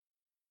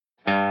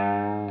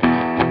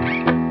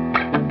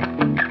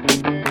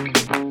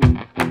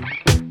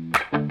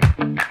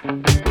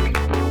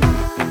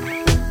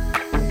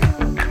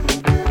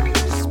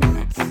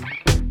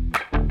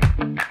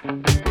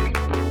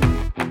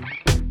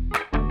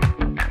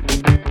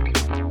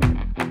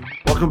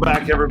Welcome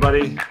back,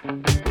 everybody.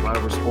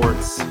 Flyover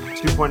Sports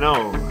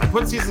 2.0. I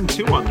put season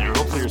 2 on there.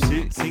 Hopefully,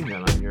 you're seeing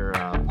that on your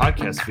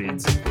podcast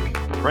feeds.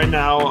 Right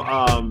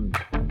now,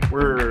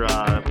 we're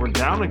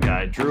down a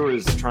guy. Drew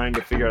is trying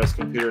to figure out his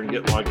computer and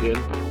get logged in,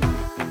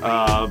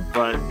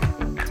 but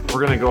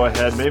we're going to go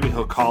ahead. Maybe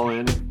he'll call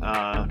in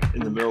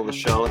the middle of the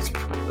show.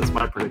 That's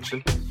my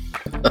prediction.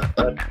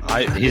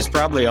 He's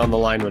probably on the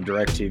line with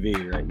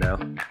DirecTV right now.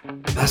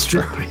 That's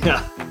true.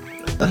 Yeah.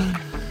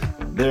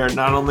 They're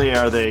not only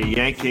are they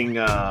yanking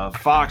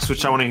Fox,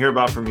 which I want to hear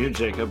about from you,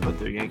 Jacob, but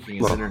they're yanking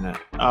his internet.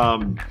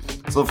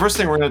 So the first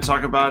thing we're going to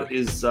talk about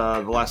is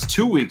the last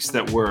 2 weeks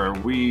that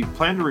we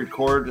plan to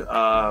record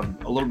a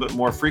little bit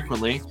more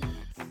frequently.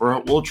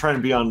 We'll try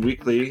and be on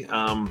weekly.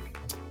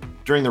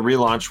 During the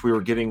relaunch, we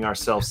were getting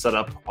ourselves set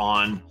up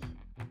on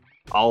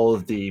all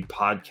of the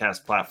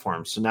podcast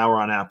platforms. So now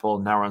we're on Apple,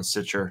 now we're on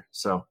Stitcher.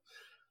 So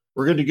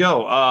we're good to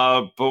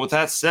go. But with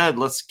that said,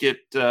 let's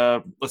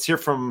hear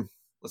from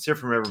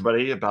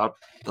everybody about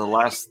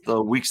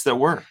the weeks that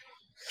were.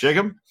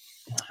 Jacob?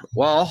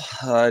 Well,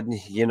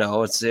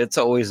 it's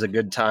always a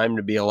good time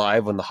to be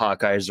alive when the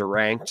Hawkeyes are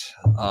ranked.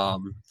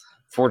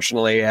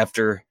 Fortunately,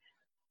 after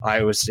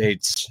Iowa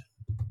State's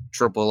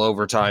triple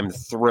overtime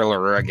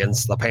thriller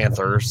against the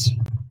Panthers.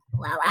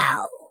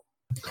 Wow.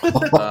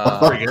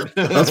 Pretty good.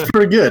 That's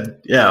pretty good.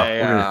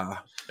 Yeah.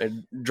 It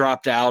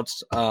dropped out,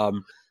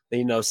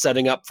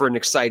 setting up for an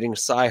exciting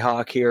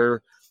Cyhawk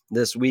here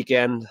this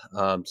weekend.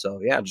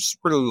 Just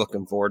really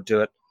looking forward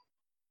to it.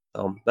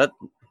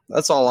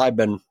 That's all I've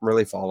been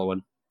really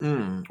following.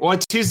 Well, I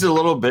teased it a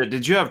little bit.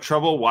 Did you have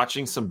trouble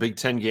watching some Big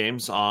Ten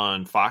games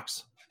on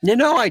Fox?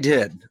 I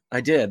did.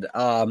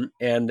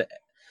 And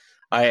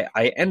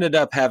I ended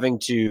up having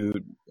to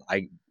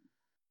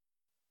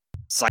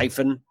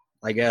siphon,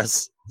 I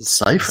guess.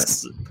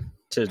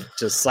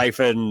 To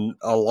siphon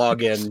a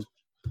login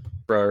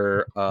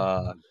for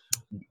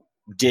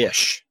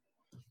Dish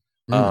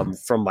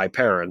from my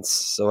parents.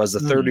 So as a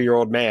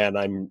 30-year-old man,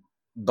 I'm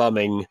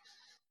bumming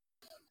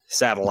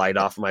satellite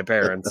off my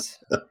parents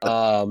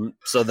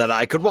so that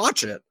I could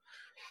watch it.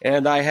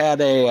 And I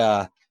had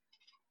I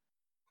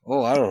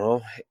don't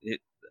know.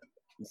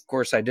 Of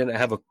course, I didn't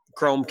have a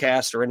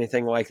Chromecast or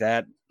anything like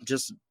that.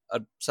 Just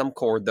some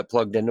cord that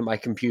plugged into my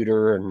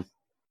computer and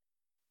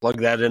plug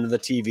that into the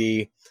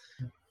TV.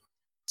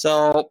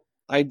 So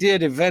I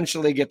did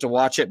eventually get to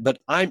watch it, but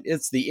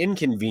it's the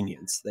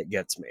inconvenience that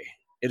gets me.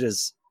 It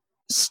is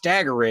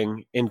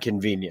staggering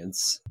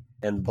inconvenience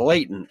and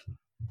blatant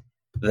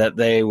that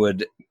they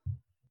would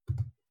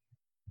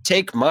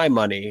take my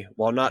money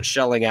while not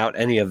shelling out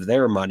any of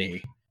their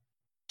money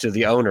to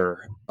the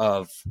owner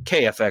of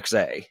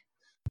KFXA,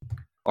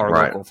 our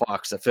local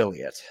Fox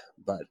affiliate.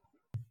 But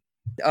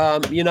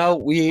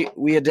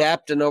we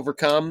adapt and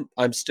overcome.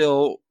 I'm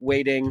still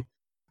waiting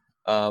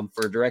for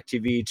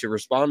DirecTV to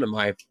respond to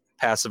my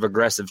passive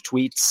aggressive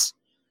tweets.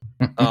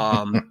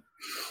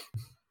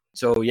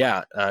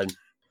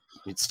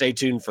 Stay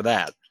tuned for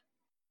that.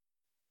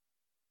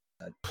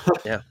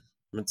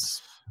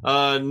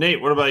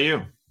 Nate, what about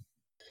you?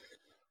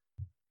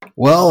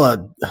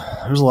 Well,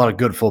 there's a lot of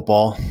good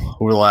football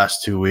over the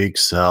last 2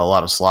 weeks. A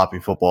lot of sloppy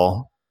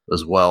football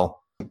as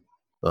well,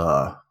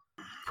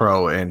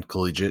 pro and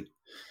collegiate.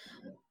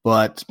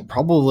 But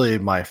probably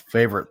my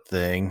favorite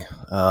thing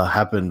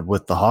happened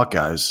with the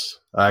Hawkeyes,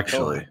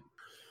 actually.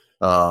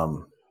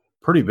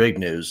 Pretty big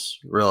news,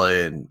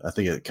 really, and I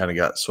think it kind of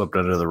got swept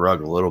under the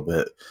rug a little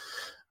bit.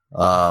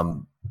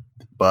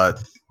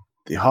 But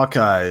the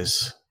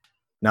Hawkeyes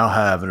now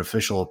have an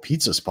official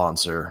pizza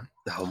sponsor.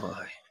 Oh,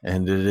 my.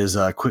 And it is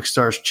Quick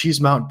Star's Cheese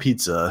Mountain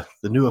Pizza,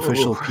 the new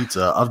official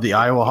pizza of the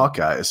Iowa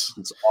Hawkeyes.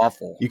 It's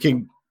awful. You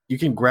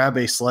can grab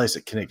a slice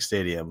at Kinnick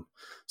Stadium.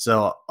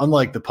 So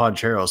unlike the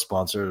Ponchero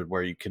sponsor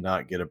where you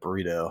cannot get a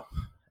burrito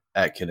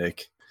at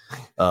Kinnick,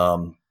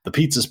 the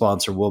pizza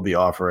sponsor will be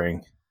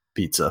offering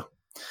pizza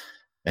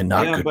and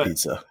not good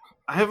pizza.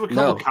 I have a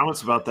couple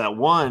comments about that.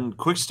 One,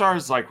 Quick Star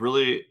is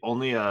really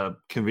only a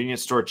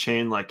convenience store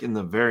chain in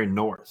the very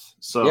north.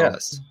 So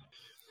yes.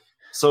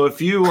 So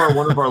if you are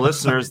one of our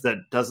listeners that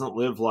doesn't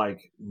live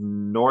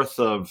north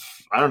of,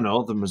 I don't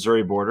know, the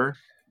Missouri border,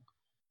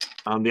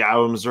 the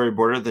Iowa-Missouri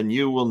border, then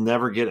you will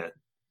never get it.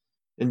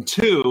 And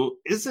two,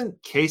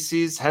 isn't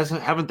Casey's,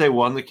 haven't they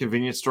won the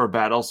convenience store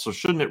battle? So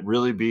shouldn't it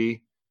really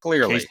be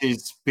clearly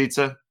Casey's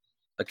Pizza?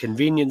 A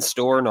convenience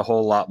store and a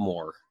whole lot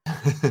more.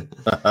 I'm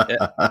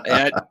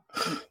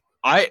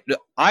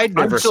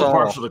still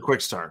partial to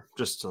Quick Star,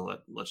 just to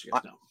let you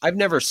guys know. I've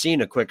never seen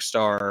a Quick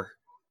Star,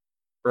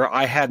 or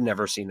I had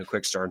never seen a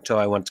Quick Star until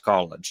I went to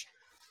college.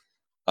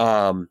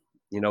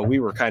 We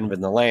were kind of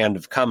in the land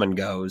of come and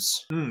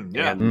goes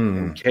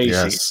and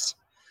Casey's.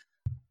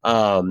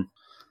 Yes.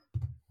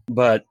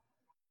 But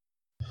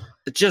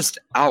it's just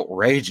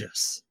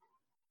outrageous.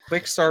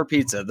 Quick Star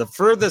Pizza. The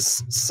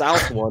furthest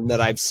south one that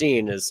I've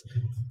seen is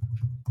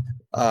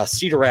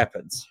Cedar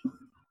Rapids.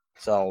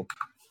 So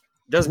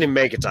it doesn't even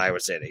make it to Iowa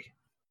City.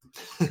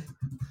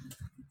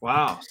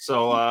 Wow.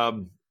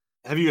 So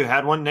have you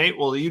had one, Nate?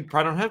 Well, you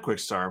probably don't have Quick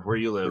Star where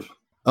you live.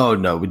 Oh,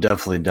 no, we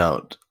definitely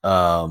don't.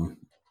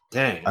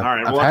 Dang. All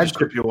right. I'll have to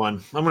ship you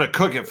one. I'm going to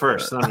cook it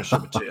first, then I'm going to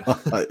ship it to you.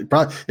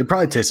 It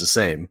probably tastes the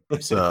same.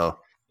 So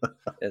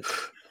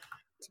it's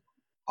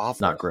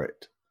awful. Not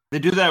great. They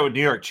do that with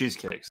New York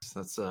cheesecakes.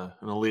 That's an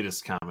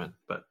elitist comment,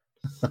 but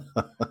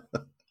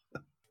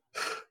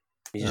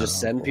you just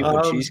send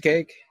people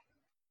cheesecake.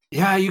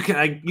 Yeah, you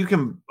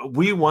can.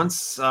 We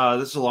once,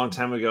 this is a long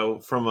time ago,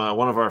 from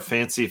one of our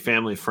fancy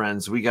family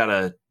friends, we got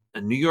a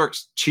New York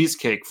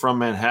cheesecake from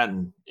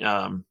Manhattan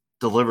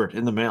delivered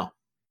in the mail.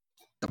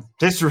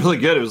 Tasted really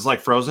good. It was like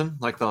frozen,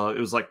 it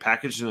was like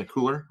packaged in a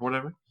cooler or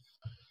whatever.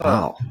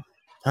 Wow,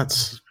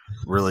 that's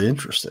really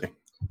interesting.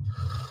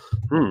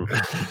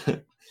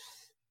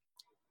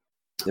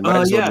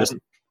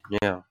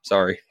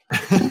 Sorry.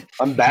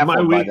 I'm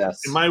baffled by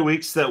this. In my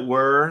weeks that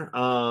were,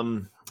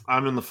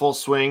 I'm in the full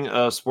swing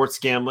of sports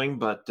gambling,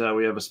 but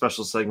we have a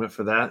special segment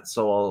for that.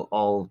 So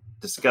I'll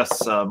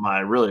discuss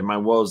my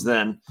woes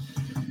then.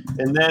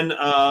 And then,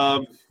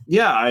 I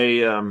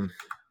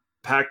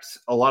packed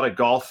a lot of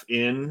golf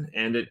in,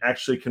 and it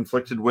actually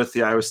conflicted with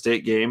the Iowa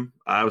State game.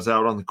 I was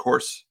out on the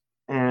course,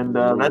 and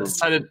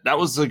that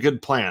was a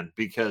good plan,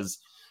 because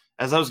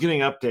as I was getting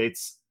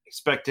updates,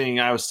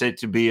 expecting Iowa State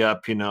to be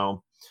up, I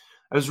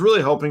was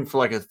really hoping for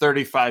like a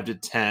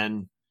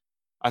 35-10.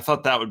 I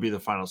thought that would be the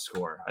final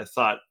score. I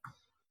thought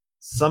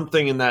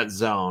something in that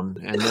zone.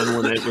 And then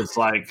when it was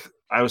like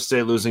Iowa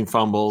State losing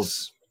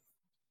fumbles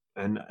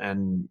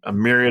and a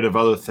myriad of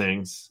other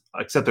things,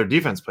 except their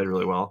defense played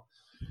really well.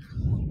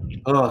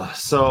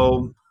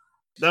 So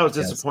that was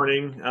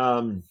disappointing.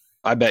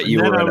 I bet you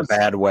were in a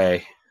bad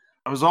way.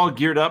 I was all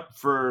geared up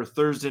for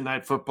Thursday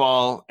night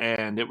football,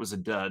 and it was a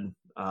dud.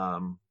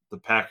 The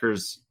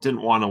Packers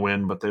didn't want to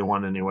win, but they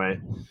won anyway.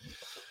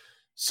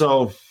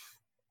 So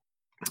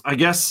I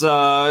guess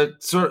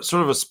sort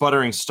of a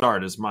sputtering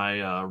start is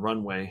my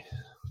runway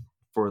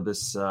for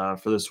this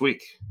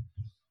week.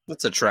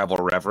 That's a travel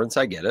reference.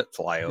 I get it.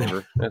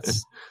 Flyover.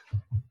 That's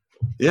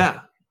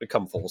yeah. We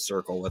come full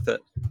circle with it.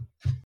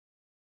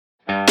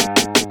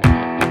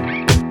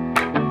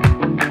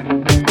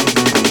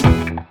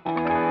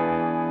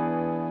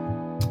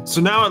 So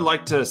now I'd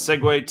like to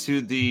segue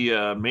to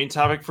the main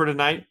topic for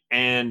tonight,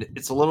 and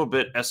it's a little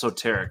bit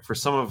esoteric for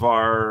some of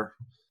our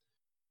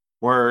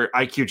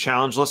IQ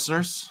Challenge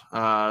listeners.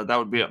 That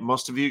would be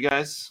most of you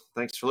guys.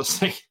 Thanks for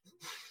listening.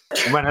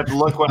 You might have to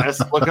look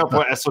up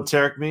what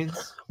esoteric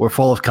means. We're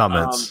full of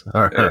comments,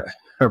 or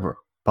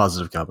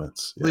positive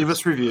comments. Yes. Leave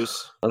us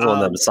reviews. That's one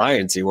of them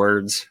sciencey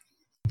words.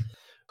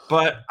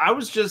 But I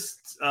was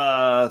just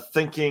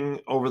thinking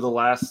over the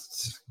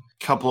last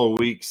couple of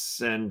weeks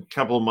and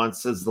couple of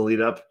months as the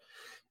lead up,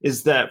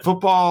 is that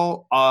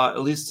football,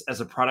 at least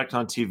as a product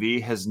on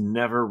TV, has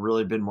never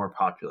really been more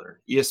popular.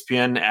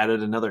 ESPN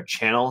added another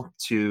channel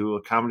to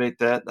accommodate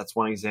that. That's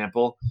one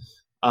example.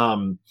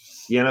 The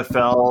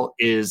NFL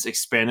is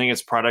expanding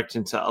its product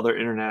into other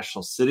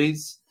international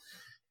cities.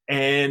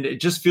 And it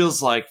just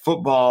feels like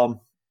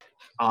football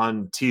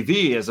on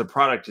TV as a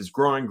product is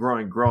growing,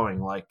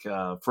 like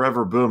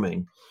forever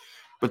booming.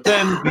 But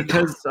then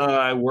because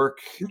I work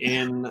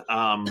in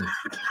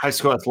high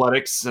school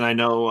athletics, and I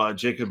know,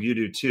 Jacob, you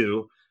do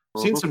too,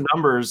 I've seen some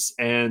numbers,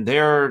 and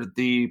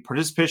the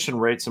participation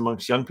rates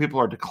amongst young people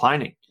are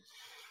declining.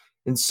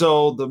 And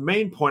so the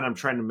main point I'm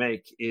trying to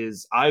make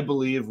is I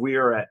believe we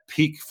are at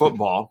peak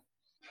football,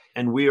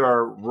 and we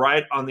are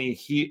right on the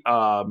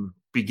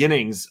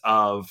beginnings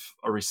of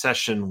a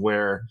recession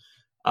where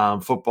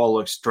football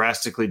looks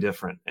drastically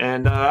different.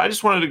 And I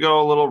just wanted to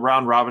go a little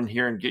round robin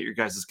here and get your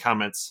guys'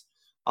 comments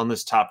on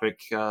this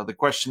topic. The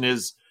question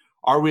is,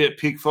 are we at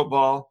peak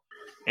football?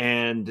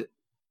 And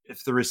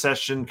if the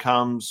recession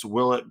comes,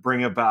 will it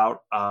bring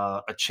about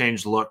a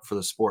changed look for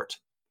the sport?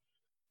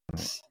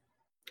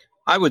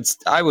 I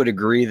would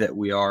agree that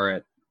we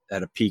are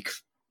at a peak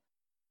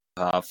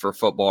for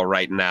football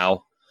right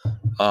now.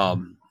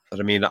 But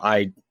I mean,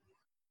 I'd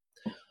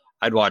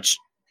watch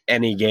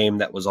any game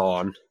that was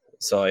on.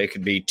 So it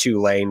could be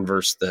Tulane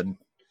versus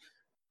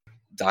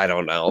I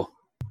don't know,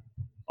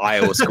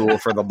 Iowa School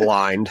for the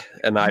Blind,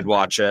 and I'd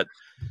watch it.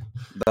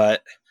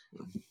 But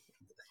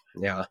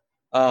yeah,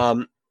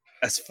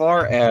 as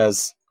far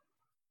as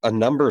a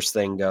numbers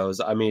thing goes,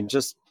 I mean,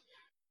 just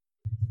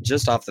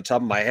off the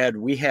top of my head,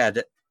 we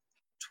had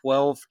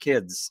 12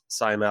 kids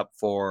sign up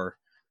for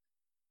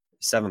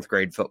 7th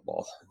grade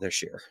football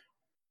this year.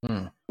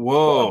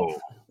 Whoa.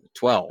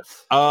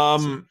 12.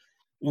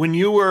 When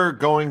you were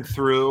going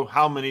through,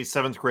 how many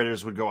 7th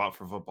graders would go out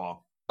for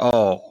football?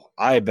 Oh,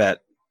 I bet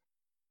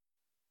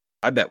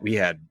we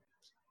had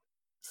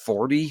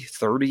 40,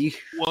 30.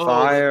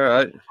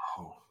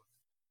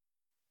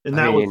 And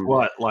that was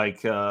what,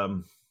 like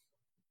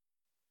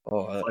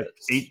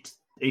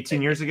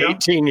 18 years ago?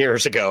 18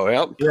 years ago,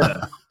 yep.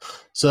 Yeah.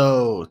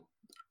 So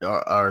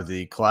are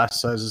the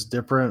class sizes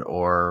different,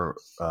 or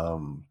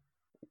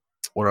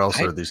what else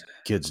are these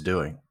kids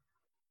doing?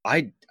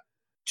 I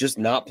just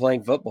not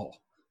playing football.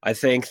 I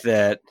think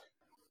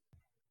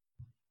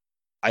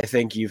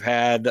you've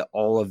had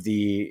all of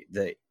the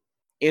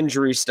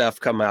injury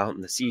stuff come out,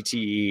 and the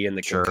CTE and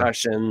the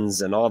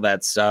concussions and all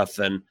that stuff.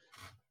 And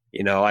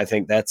I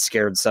think that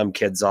scared some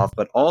kids off.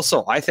 But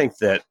also, I think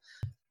that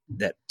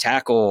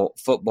tackle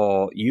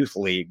football youth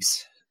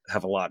leagues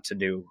have a lot to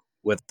do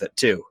with it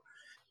too,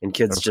 and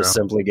kids just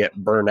simply get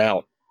burnt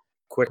out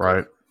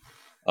quicker.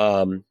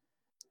 Right.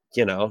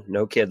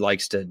 No kid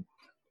likes to.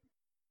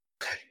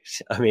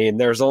 I mean,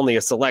 there's only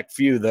a select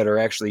few that are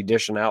actually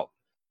dishing out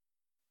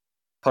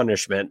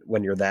punishment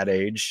when you're that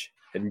age,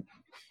 and you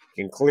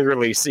can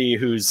clearly see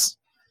who's,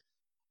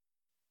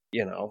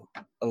 a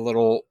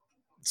little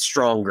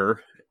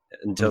stronger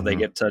until they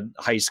get to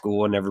high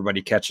school and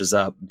everybody catches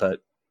up. But,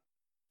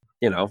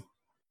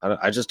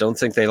 I just don't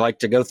think they like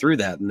to go through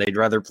that, and they'd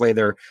rather play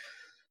their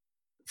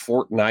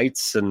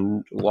Fortnites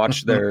and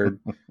watch their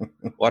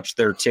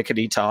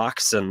tickety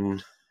talks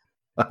and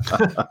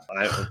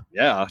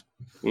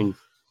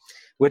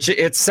which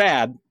it's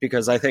sad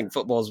because I think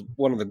football is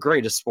one of the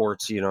greatest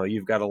sports.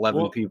 You've got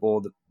 11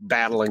 people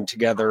battling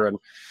together, and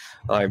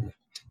I don't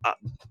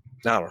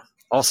know.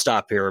 I'll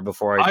stop here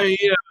before I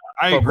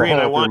agree.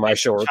 And I want my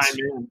shorts. To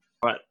chime in,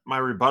 but my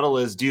rebuttal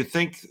is: do you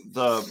think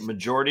the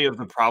majority of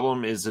the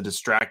problem is a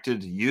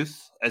distracted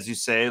youth, as you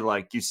say,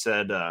 like you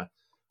said,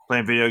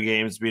 playing video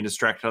games, being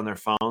distracted on their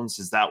phones?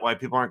 Is that why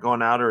people aren't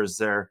going out, or is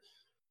there?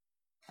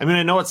 I mean,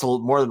 I know it's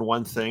more than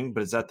one thing,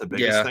 but is that the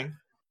biggest thing?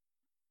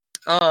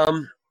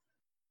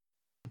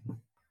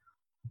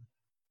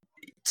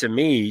 To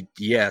me,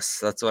 yes,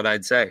 that's what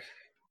I'd say.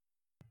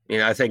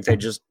 I think they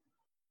just,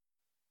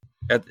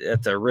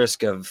 at the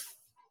risk of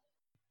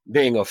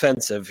being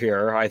offensive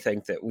here, I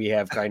think that we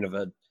have kind of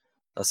a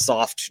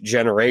soft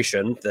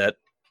generation that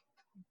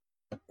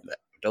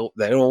don't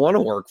want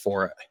to work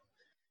for it.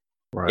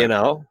 Right.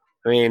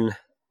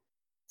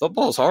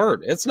 Football's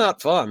hard. It's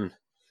not fun.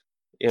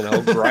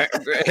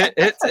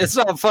 It's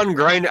not fun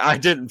grinding. I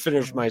didn't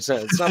finish my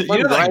sentence. It's not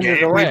fun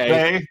grinding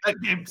away. That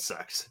game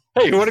sucks.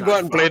 Hey, you want to go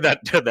out and play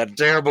that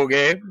terrible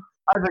game?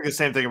 I think the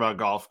same thing about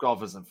golf.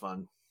 Golf isn't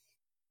fun.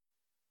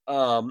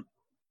 But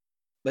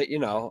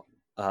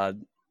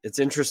it's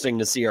interesting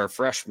to see our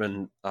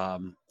freshman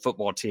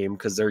football team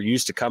because they're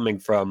used to coming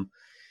from,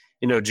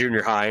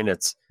 junior high, and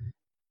it's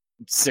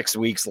 6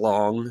 weeks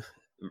long,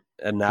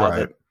 and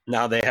now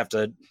they have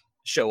to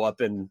show up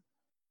in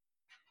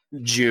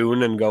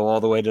June and go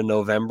all the way to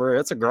November.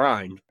 It's a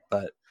grind,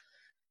 but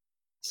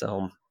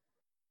so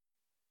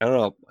I don't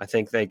know. I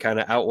think they kind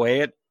of outweigh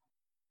it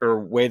or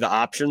weigh the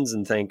options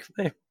and think,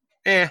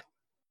 I'd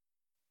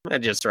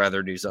just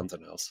rather do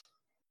something else.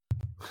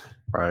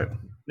 Right.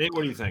 Nate,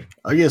 what do you think?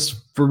 I guess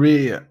for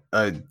me,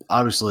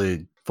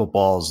 obviously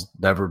football's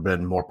never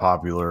been more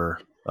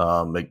popular.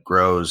 It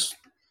grows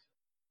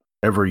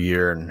every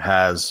year and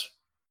has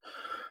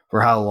for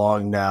how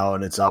long now,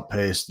 and it's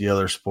outpaced the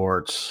other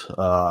sports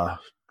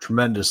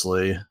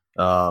tremendously.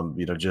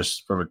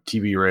 Just from a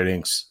TV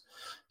ratings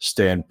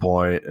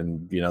standpoint,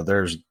 and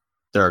there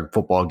are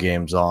football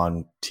games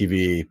on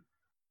TV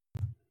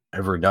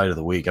every night of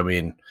the week. I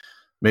mean,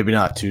 maybe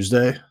not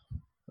Tuesday,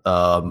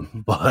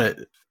 but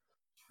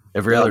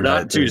every other night.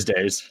 Not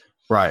Tuesdays,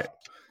 right?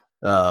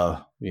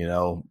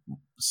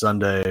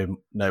 Sunday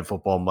night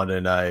football, Monday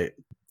night.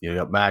 You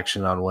got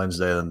action on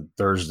Wednesday and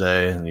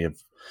Thursday, and you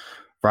have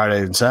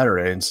Friday and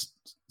Saturday and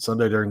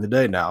Sunday during the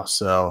day now.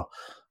 So,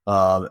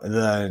 and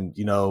then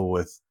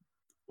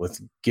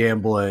with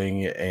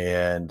gambling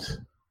and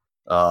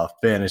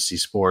fantasy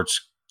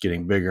sports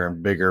getting bigger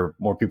and bigger,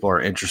 more people are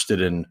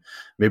interested in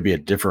maybe a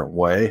different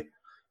way,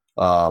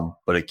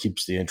 but it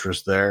keeps the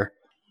interest there.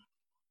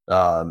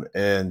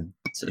 And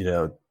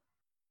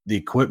the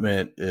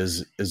equipment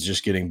is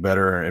just getting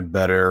better and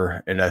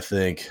better, and I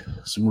think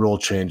some rule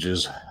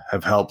changes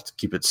have helped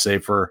keep it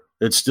safer.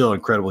 It's still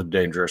incredibly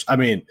dangerous. I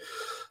mean,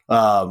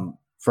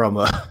 from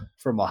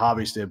a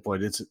hobby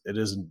standpoint, it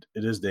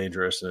is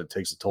dangerous and it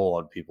takes a toll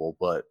on people,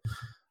 but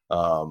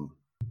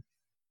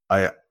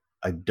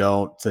I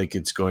don't think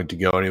it's going to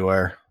go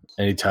anywhere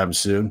anytime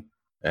soon,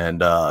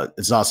 and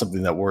it's not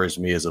something that worries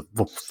me as a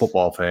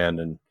football fan,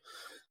 and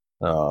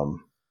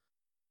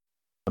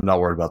I'm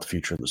not worried about the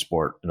future of the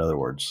sport. In other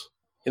words,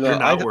 you're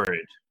not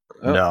worried.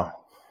 No.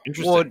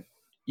 Interesting. Well,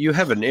 you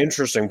have an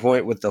interesting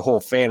point with the whole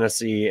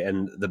fantasy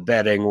and the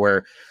betting,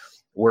 where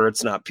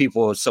it's not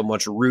people so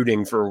much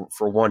rooting for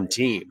one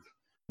team.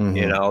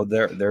 Mm-hmm.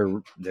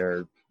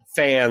 They're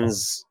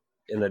fans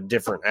in a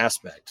different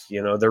aspect.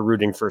 They're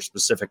rooting for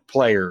specific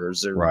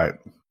players or right.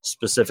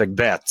 specific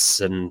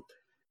bets, and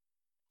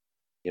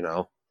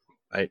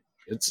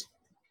it's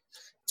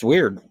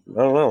weird. I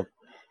don't know.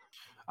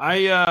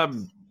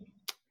 I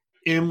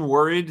am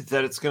worried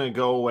that it's going to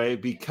go away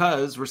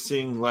because we're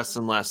seeing less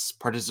and less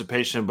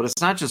participation. But it's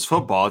not just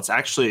football; it's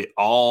actually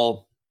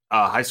all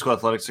high school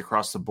athletics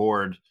across the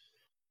board.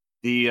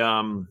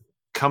 The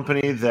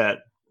company that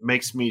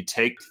makes me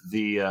take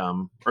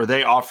or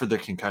they offer the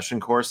concussion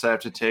course I have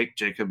to take.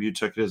 Jacob, you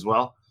took it as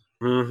well.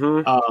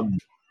 Mm-hmm.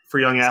 For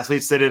young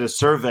athletes, they did a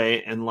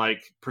survey, and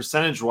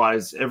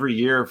percentage-wise, every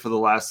year for the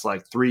last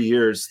 3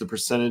 years, the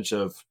percentage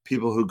of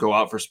people who go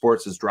out for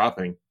sports is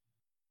dropping.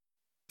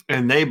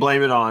 And they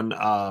blame it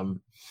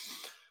on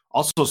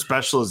Also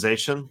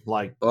specialization,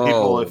 like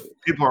if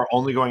people are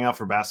only going out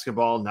for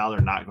basketball, now they're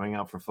not going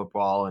out for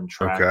football and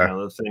track and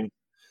other things.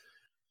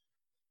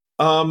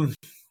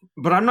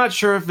 But I'm not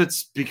sure if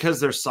it's because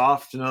they're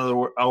soft,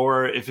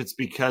 or if it's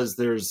because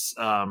there's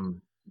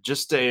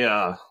just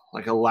a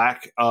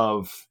lack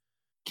of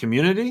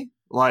community.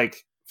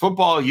 Like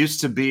football used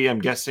to be, I'm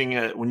guessing,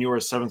 when you were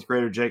a seventh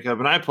grader, Jacob,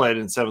 and I played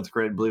in seventh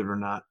grade, believe it or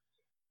not.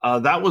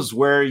 That was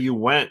where you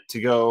went to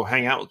go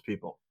hang out with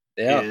people.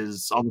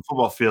 Is on the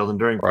football field and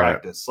during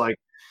practice. Like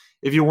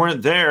if you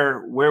weren't there,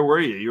 where were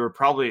you? You were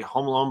probably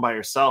home alone by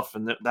yourself,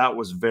 and that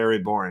was very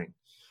boring.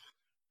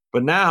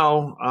 But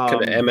now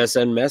could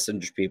MSN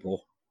message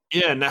people.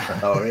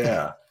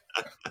 Yeah.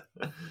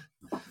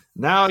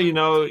 Now,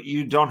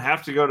 you don't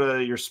have to go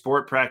to your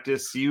sport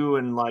practice. You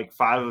and like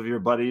 5 of your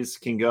buddies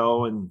can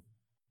go, and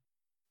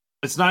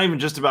it's not even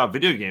just about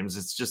video games.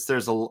 It's just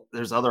there's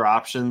other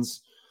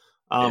options.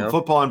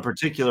 Football in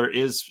particular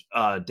is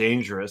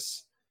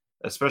dangerous,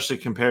 especially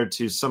compared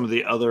to some of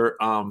the other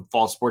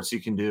fall sports you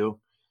can do,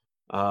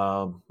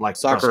 like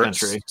soccer. Cross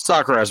country.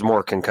 Soccer has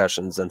more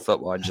concussions than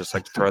football. I'd just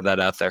like to throw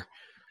that out there.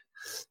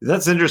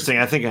 That's interesting.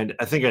 I think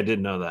I did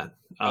know that.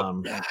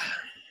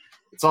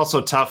 It's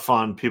also tough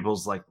on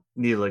people's like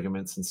knee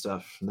ligaments and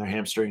stuff and their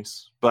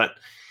hamstrings. But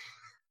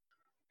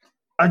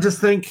I just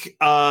think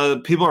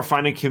people are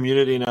finding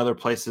community in other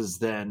places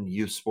than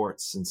youth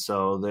sports, and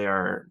so they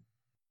are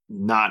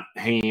not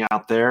hanging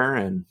out there.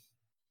 And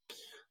I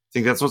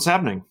think that's what's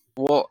happening.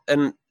 Well,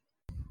 and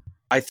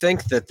I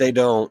think that they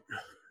don't.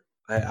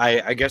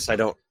 I guess I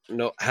don't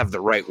have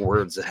the right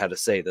words of how to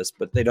say this,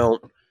 but they're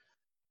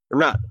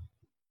not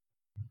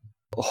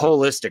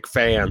holistic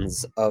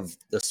fans of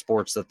the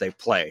sports that they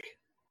play.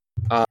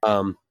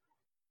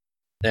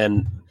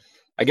 And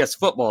I guess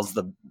football is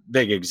the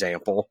big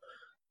example.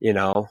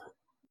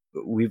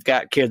 We've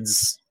got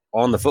kids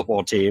on the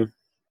football team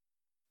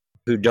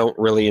who don't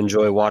really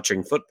enjoy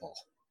watching football.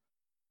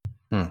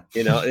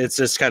 It's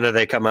just kind of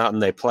they come out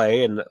and they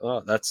play, and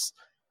that's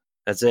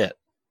it.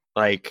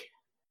 Like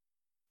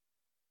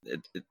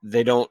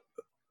they don't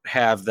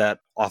have that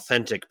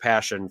authentic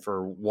passion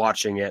for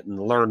watching it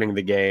and learning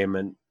the game,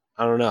 and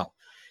I don't know.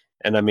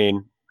 And I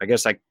mean, I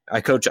guess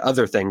I coach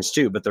other things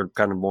too, but they're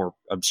kind of more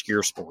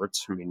obscure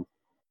sports. I mean,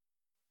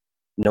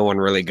 no one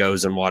really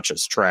goes and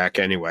watches track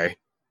anyway.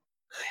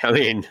 I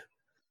mean,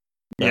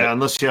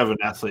 unless you have an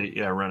athlete,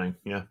 running,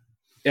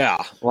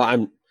 yeah.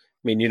 Well,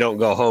 you don't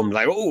go home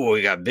like, oh,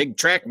 we got big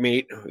track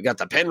meet. We got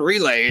the Penn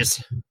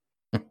relays.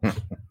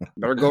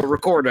 Better go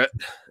record it.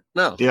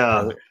 No.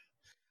 Yeah.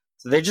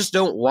 So they just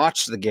don't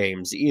watch the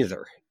games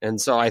either. And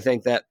so I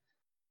think that,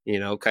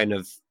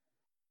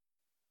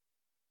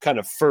 kind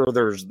of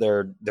furthers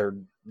their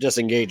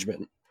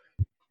disengagement.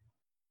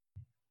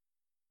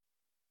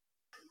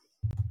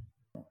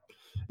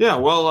 Yeah,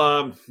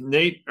 well,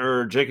 Nate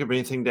or Jacob,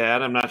 anything to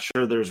add? I'm not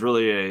sure there's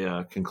really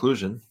a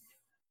conclusion.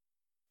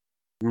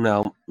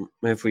 No,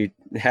 if we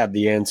had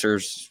the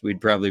answers,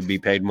 we'd probably be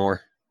paid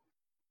more.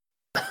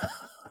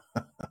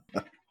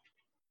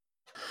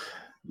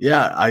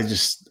 Yeah, I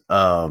just,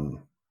 I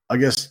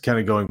guess kind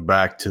of going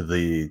back to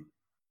the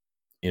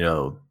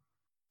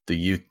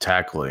youth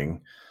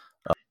tackling,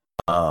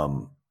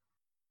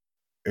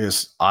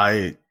 is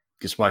I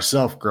guess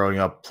myself growing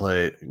up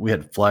we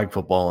had flag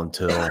football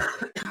until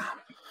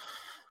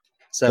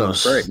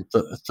seventh grade.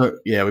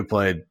 We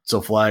played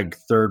flag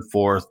 3rd,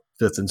 4th,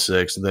 5th, and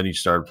 6th, and then you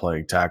started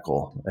playing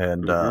tackle.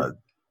 And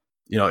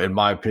in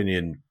my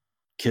opinion,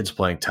 kids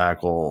playing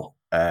tackle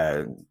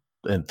in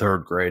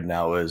 3rd grade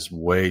now is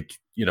way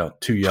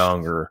too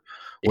young or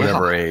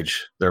whatever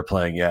age they're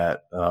playing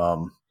at.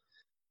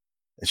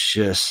 It's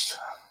just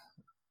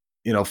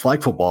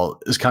flag football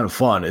is kind of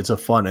fun. It's a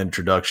fun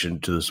introduction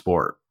to the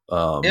sport.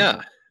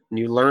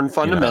 You learn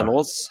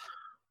fundamentals,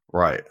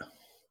 right?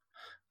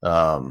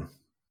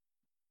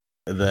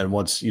 And then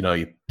once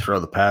you throw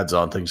the pads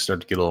on, things start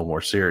to get a little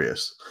more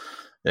serious.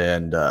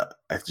 And I'm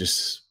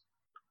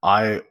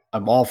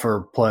all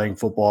for playing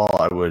football.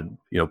 I would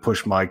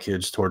push my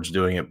kids towards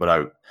doing it, but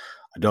I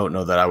don't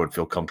know that I would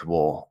feel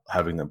comfortable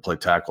having them play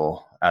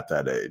tackle at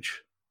that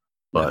age.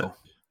 But no.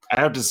 I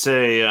have to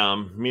say,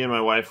 me and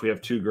my wife, we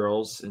have 2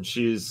 girls, and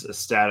she's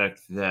ecstatic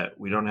that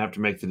we don't have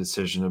to make the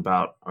decision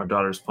about our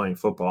daughters playing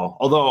football.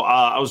 Although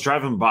I was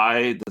driving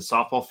by the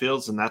softball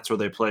fields, and that's where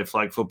they play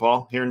flag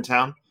football here in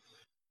town.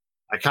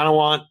 I kind of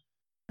want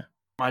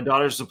my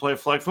daughters to play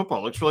flag football.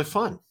 It looks really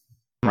fun,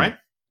 right?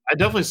 I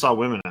definitely saw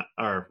women.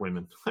 I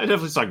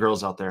definitely saw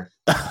girls out there.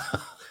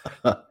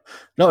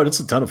 No,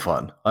 it's a ton of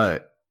fun.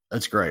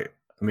 That's great.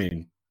 I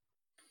mean,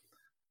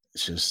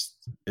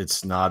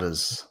 it's not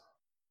as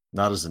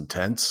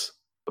intense.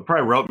 They'll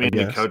probably rope me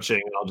into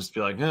coaching, and I'll just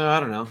be like, I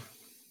don't know.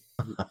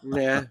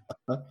 Yeah.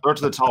 Throw it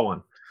to the tall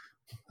one.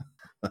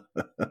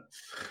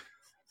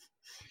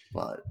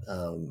 But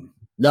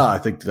no, I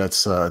think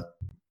that's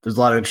there's a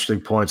lot of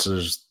interesting points.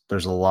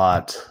 There's a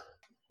lot,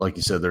 like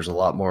you said, there's a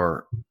lot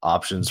more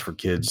options for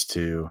kids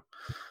to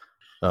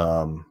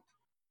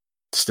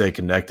stay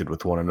connected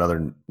with one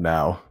another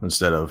now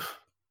instead of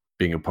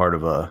being a part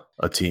of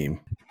a team.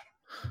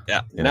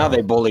 Yeah. Now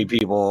they bully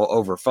people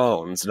over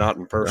phones, not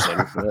in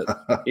person.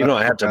 You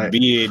don't have to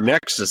be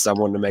next to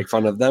someone to make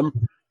fun of them.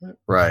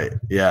 Right.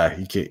 Yeah.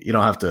 You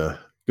don't have to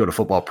go to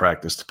football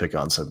practice to pick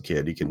on some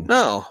kid. You can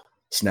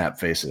snap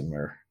face him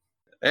or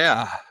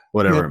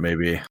whatever it may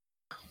be.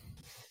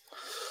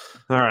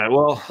 All right.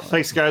 Well,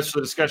 thanks, guys, for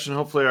the discussion.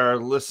 Hopefully, our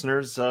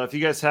listeners, if you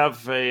guys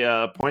have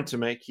a point to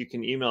make, you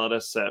can email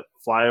us at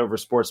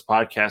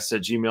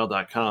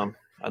flyoversportspodcast@gmail.com.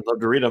 I'd love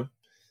to read them.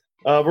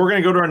 We're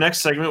going to go to our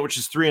next segment, which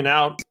is 3 and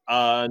Out.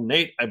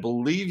 Nate, I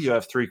believe you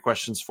have 3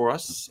 questions for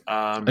us.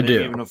 I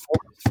do. Even a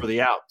 4th for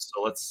the out.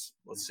 So let's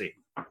see.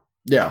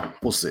 Yeah,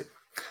 we'll see.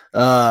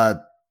 So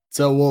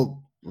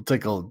we'll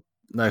take a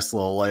nice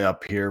little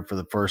layup here for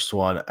the first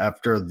one.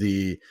 After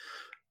the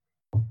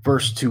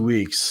first 2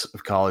 weeks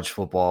of college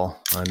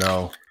football, I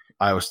know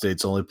Iowa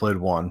State's only played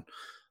one,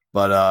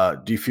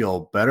 but do you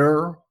feel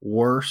better,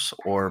 worse,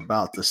 or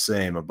about the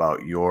same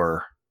about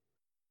your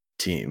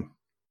team?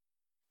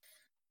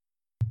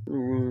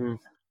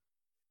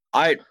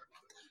 I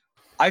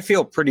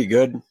feel pretty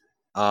good,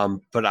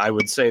 but I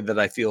would say that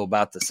I feel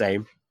about the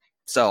same.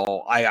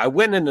 So I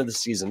went into the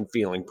season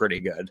feeling pretty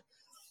good.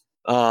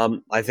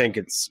 I think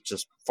it's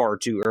just far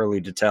too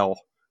early to tell.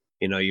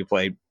 You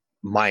play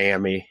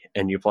Miami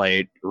and you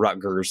play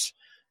Rutgers,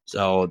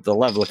 so the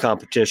level of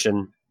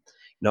competition.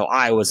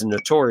 Iowa's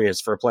notorious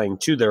for playing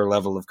to their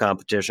level of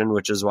competition,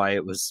 which is why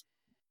it was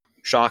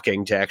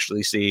shocking to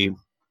actually see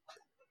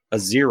a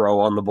 0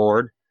 on the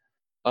board.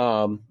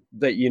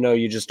 But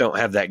you just don't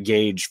have that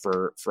gauge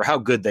for how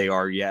good they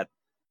are yet.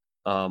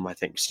 I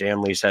think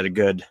Stanley's had a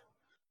good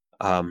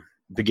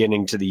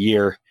beginning to the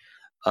year.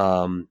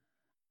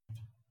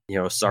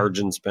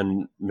 Sargent's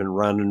been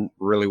running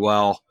really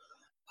well.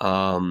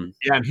 And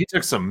he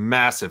took some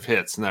massive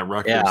hits in that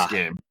Rutgers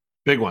game.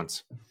 Big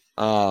ones.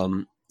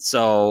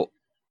 So,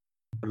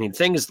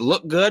 things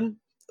look good,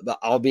 but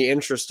I'll be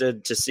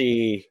interested to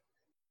see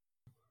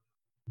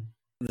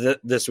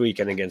this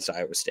weekend against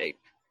Iowa State,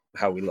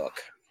 how we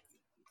look.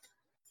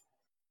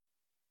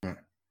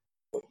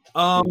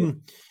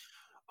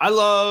 I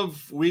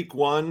love week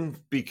 1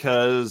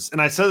 because,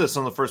 and I said this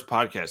on the first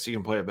podcast, so you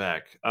can play it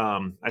back.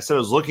 I said I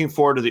was looking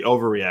forward to the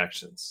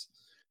overreactions.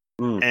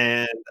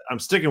 And I'm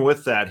sticking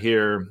with that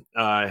here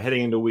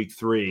heading into week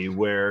 3,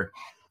 where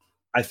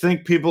I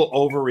think people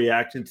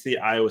overreacted to the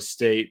Iowa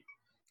State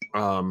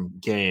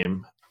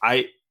game.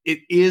 It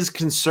is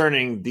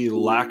concerning the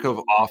lack of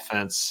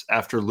offense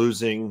after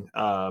losing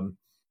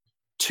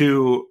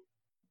to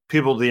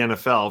people to the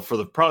NFL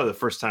for probably the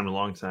first time in a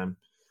long time.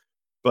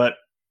 But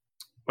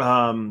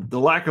the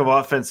lack of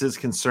offense is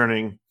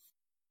concerning.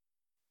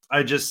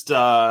 I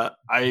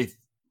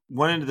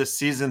went into the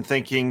season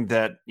thinking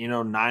that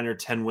 9 or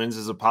 10 wins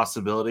is a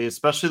possibility,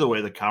 especially the way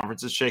the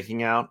conference is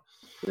shaking out.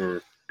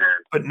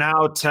 But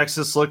now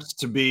Texas looks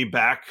to be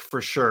back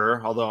for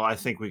sure, although I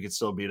think we could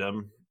still beat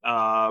them.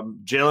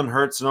 Jalen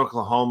Hurts and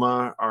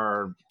Oklahoma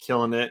are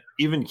killing it.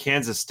 Even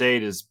Kansas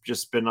State has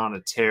just been on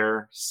a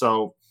tear.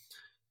 So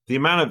the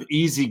amount of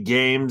easy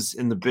games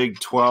in the Big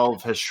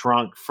 12 has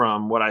shrunk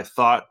from what I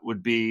thought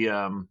would be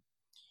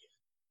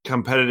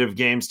competitive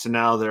games to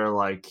now they're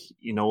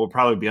we'll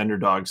probably be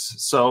underdogs.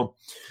 So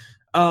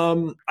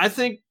I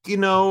think,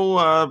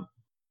 what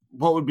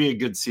would be a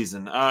good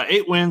season?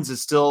 8 wins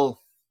is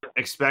still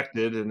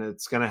expected, and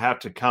it's going to have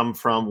to come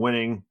from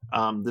winning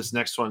this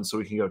next one so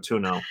we can go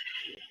 2-0.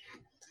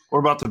 What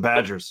about the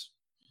Badgers?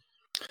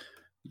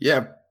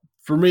 Yeah,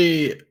 for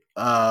me,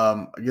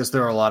 I guess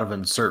there are a lot of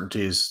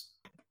uncertainties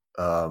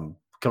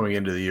coming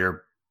into the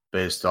year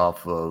based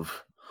off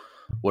of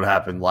what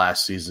happened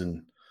last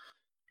season.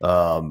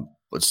 But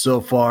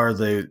so far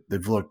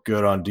they've looked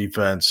good on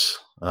defense.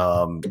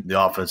 The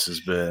offense has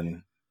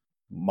been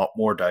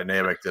more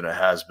dynamic than it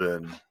has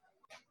been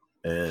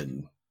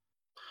in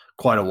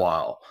quite a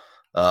while.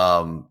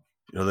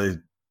 They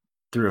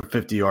threw a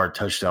 50-yard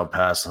touchdown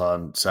pass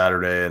on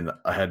Saturday, and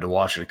I had to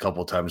watch it a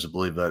couple of times to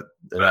believe that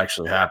it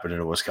actually happened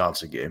in a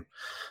Wisconsin game.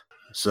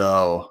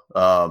 So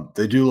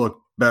they do look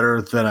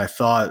better than I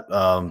thought.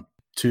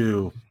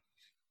 2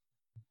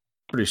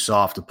 pretty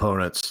soft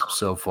opponents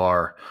so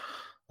far.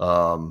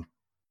 We'll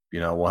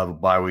have a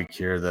bye week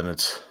here. Then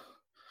it's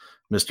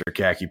Mr.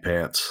 Khaki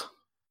Pants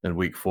in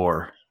week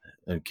 4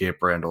 in Camp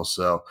Randall.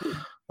 So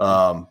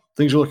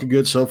things are looking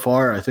good so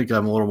far. I think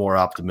I'm a little more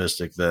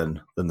optimistic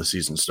than the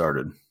season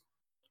started.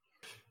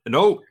 And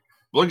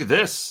look at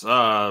this.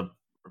 Listeners.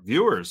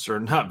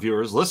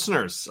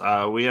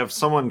 We have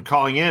someone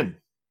calling in.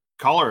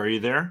 Caller, are you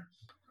there?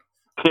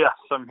 Yes,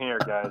 I'm here,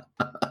 guys.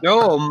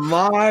 Oh,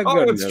 my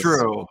goodness. It's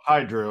Drew.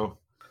 Hi, Drew.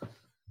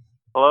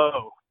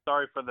 Hello.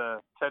 Sorry for the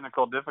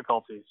technical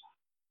difficulties.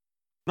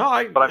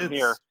 But I'm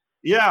here.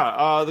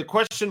 Yeah. The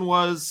question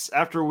was,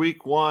 after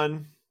week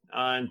 1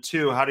 and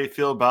 2, how do you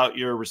feel about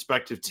your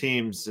respective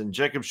teams? And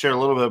Jacob shared a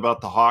little bit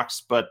about the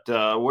Hawks, but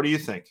what do you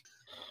think?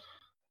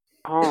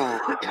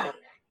 Oh.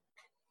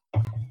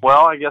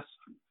 Well, I guess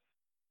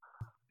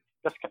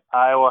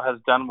Iowa has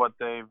done what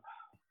they've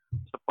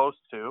supposed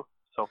to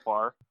so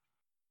far.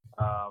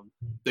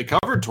 They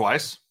covered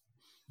twice.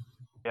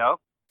 Yep.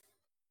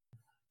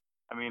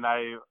 I mean,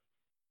 I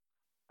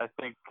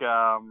think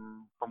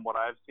from what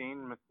I've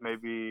seen,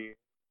 maybe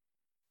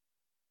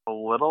a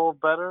little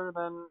better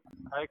than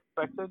I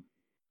expected.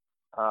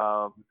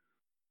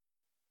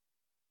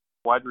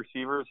 Wide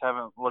receivers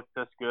haven't looked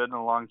this good in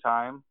a long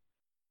time.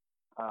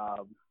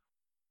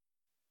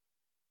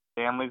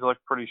 Stanley's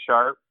looked pretty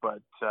sharp,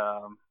 but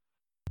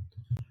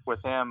with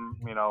him,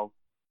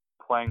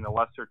 playing the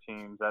lesser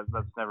teams,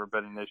 that's never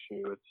been an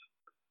issue.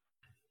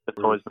 It's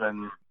always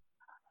been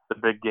the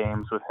big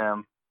games with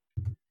him.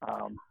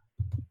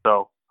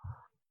 So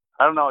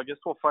I don't know. I guess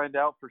we'll find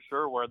out for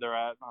sure where they're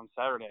at on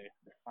Saturday.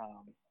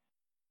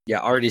 Yeah,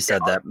 already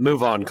said that.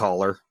 Move on,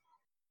 caller.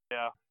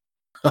 Yeah.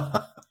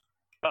 That's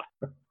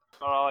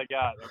all I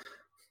got.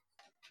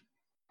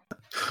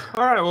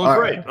 All right. Well,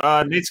 great.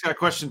 Nate's got a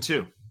question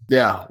too.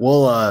 Yeah,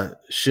 we'll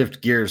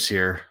shift gears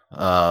here.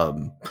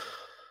 I've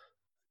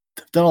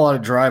done a lot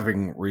of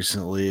driving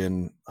recently,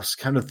 and I was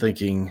kind of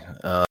thinking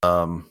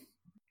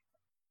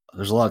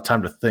there's a lot of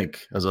time to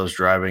think as I was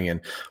driving. And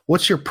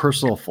what's your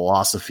personal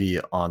philosophy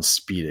on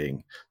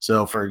speeding?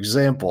 So, for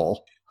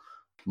example,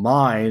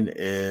 mine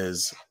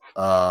is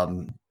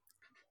if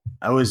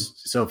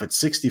it's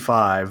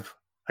 65,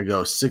 I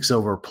go 6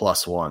 over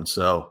plus 1,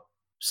 so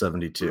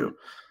 72.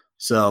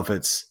 So if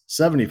it's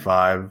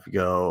 75,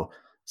 go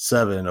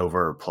 7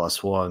 over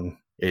plus 1,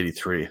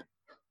 83.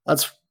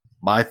 That's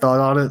my thought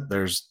on it. I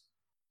don't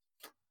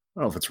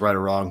know if it's right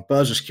or wrong, but I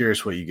was just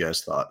curious what you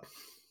guys thought.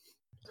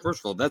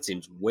 First of all, that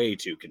seems way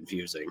too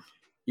confusing.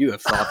 You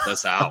have thought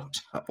this out.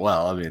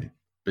 Well, I mean,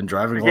 been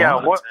driving a Yeah,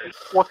 lot.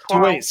 what's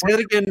Wait, say it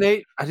again,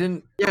 Nate. I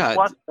didn't. Yeah.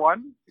 plus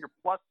 1? You're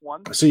plus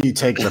 1? So you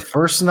take the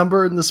first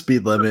number in the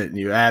speed limit and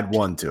you add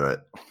 1 to it.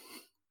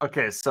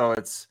 Okay, so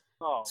it's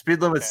Oh, speed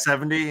limit okay.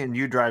 70 and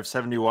you drive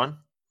 71?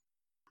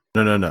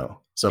 No.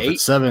 So if 8?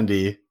 it's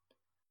 70,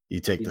 you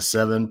take the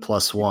 7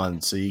 plus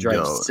 1, so you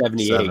Drive go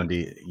 78.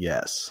 70.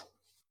 Yes.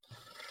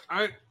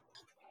 I'd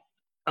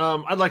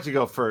like to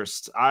go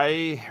first.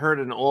 I heard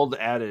an old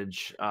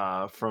adage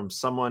from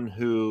someone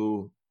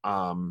who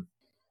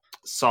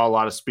saw a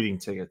lot of speeding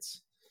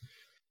tickets,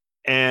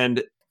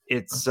 and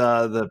it's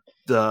what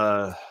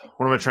am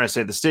I trying to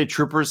say? The state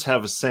troopers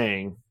have a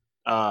saying: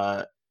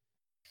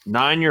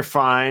 9, you're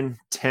fine;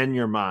 10,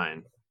 you're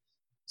mine.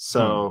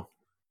 So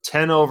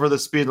 10 over the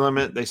speed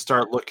limit, they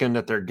start looking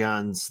at their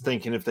guns,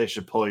 thinking if they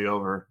should pull you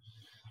over.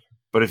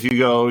 But if you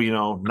go,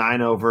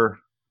 9 over.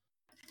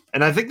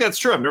 And I think that's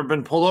true. I've never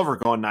been pulled over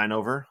going 9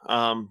 over.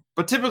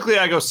 But typically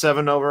I go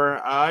 7 over.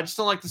 I just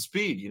don't like the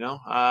speed,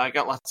 I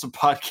got lots of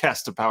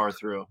podcasts to power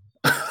through.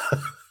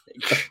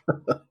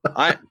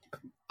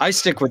 I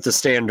stick with the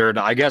standard.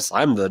 I guess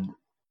I'm the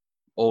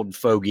old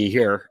fogey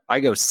here. I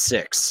go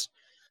 6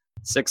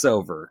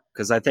 over,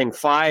 because I think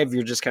 5,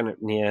 you're just kind of,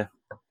 yeah.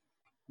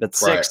 But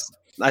 6,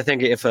 I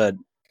think if a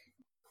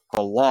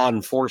law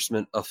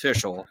enforcement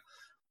official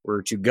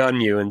were to gun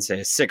you and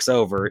say 6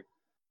 over,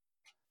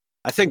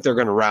 I think they're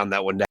going to round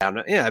that one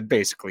down. Yeah,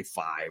 basically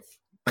 5.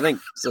 I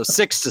think so.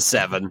 6 to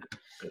 7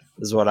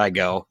 is what I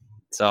go.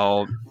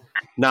 So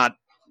not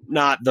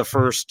the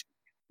first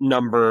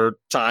number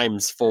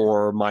times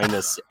 4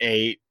 minus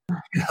 8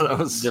 That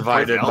was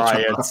divided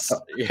by algebra. its.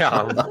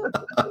 Yeah.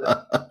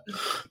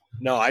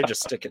 No, I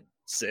just stick at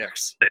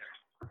 6.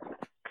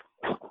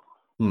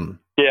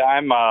 Yeah,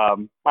 I'm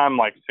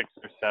like 6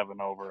 or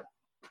 7 over.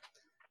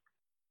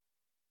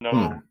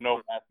 No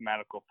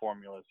mathematical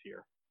formulas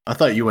here. I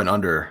thought you went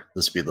under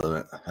the speed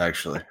limit,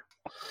 actually.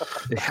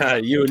 Yeah,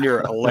 you and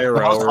your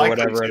Alero Most or likely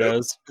whatever it to.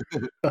 is.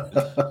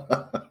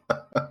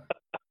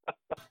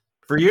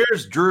 For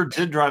years, Drew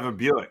did drive a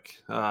Buick.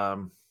 A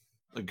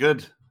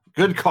good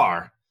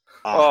car.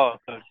 Oh,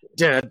 That's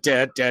Had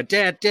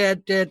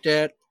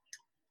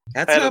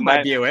a not my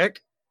nice-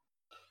 Buick.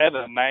 I had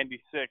a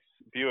 96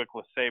 Buick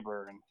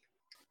LeSabre, and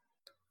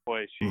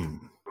boy,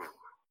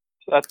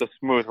 that's a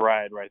smooth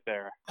ride right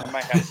there. I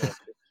might have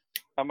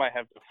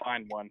to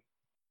find one.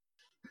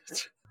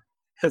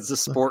 It's a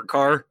sport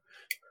car.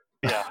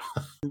 Yeah,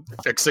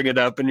 Fixing it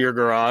up in your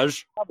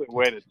garage. probably a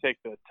way to take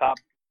the top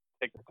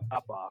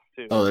off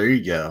too. Oh, there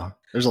you go.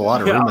 There's a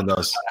lot of room in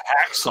those.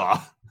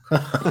 Hacksaw.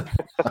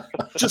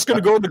 Just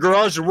gonna go in the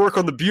garage and work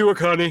on the Buick,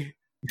 honey.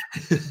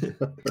 Just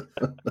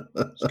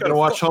got to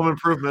watch Home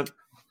Improvement.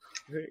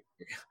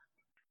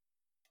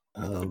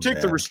 Oh,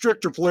 Take the man.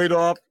 restrictor plate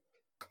off.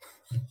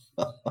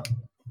 But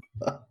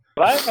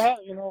I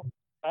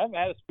haven't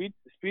had a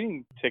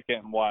speeding ticket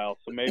in a while,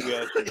 so maybe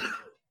I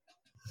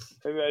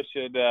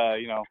should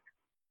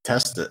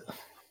Test it.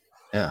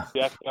 Yeah.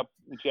 jack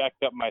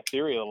up my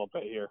theory a little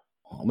bit here.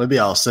 Well, maybe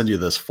I'll send you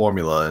this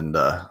formula and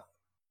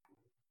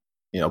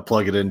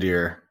plug it into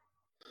your.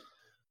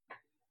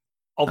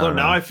 Although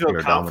now I feel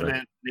your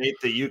confident, Nate,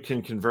 that you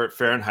can convert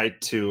Fahrenheit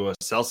to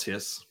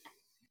Celsius.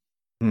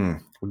 Well,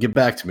 get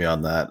back to me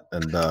on that,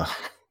 and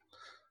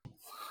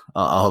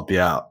I'll help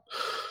you out.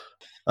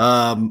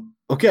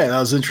 Okay, that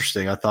was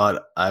interesting. I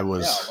thought I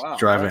was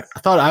driving. that's- I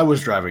thought I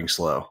was driving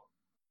slow,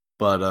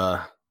 but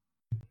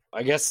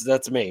I guess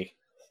that's me.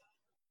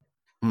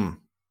 all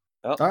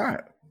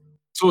right.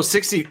 So with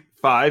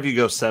 65, you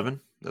go 7.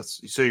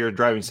 So you're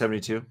driving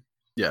 72?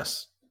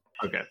 Yes.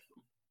 Okay.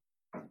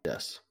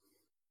 Yes.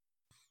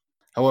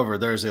 However,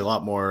 there's a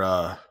lot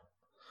more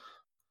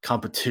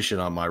competition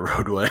on my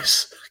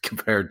roadways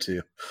compared to.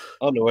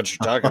 I don't know what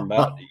you're talking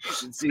about. You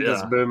should see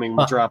this booming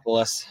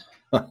metropolis.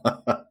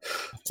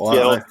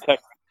 Those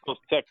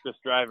Texas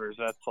drivers.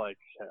 That's like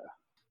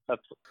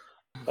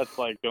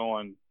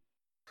going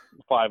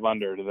 5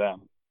 under to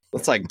them.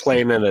 It's like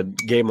playing in a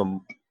game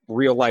of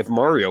real life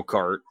Mario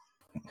Kart.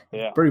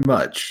 Yeah, pretty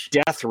much.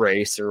 Death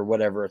Race or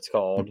whatever it's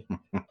called.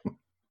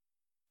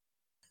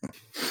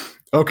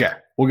 Okay,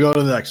 we'll go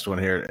to the next one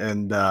here.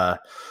 And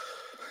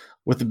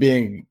with it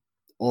being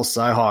Old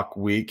Cyhawk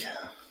week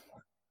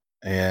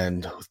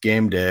and with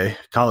game day,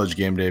 college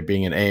game day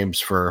being in Ames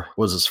for,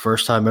 was this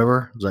first time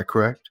ever? Is that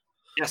correct?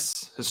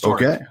 Yes,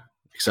 historic. Okay,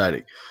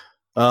 exciting.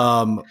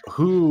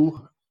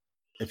 Who,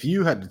 if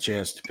you had the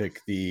chance to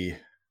pick the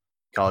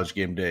college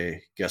game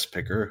day guest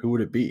picker, who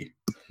would it be?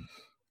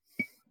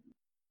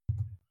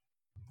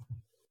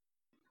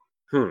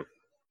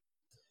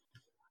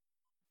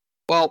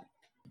 Well,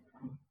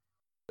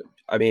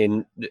 I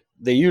mean,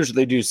 they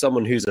usually do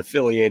someone who's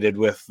affiliated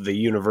with the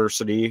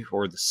university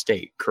or the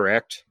state,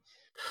 correct?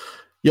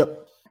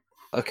 Yep.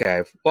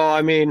 Okay. Well,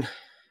 I mean,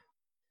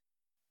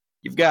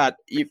 you've got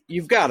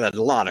a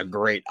lot of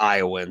great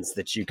Iowans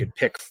that you could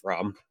pick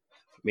from.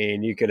 I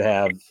mean, you could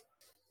have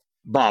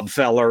Bob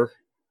Feller.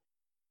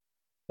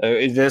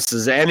 This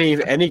is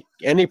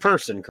any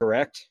person,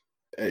 correct?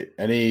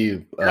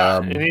 Any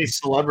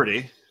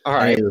celebrity. All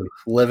right. Any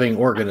living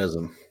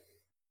organism.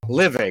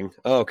 Living.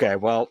 Okay.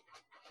 Well,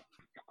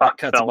 that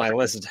cuts my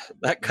list.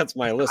 That cuts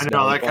my list. I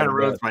know that kind of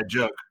ruins my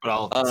joke, but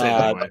I'll say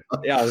it anyway.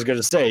 Yeah, I was going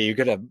to say you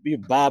could have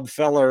Bob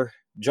Feller,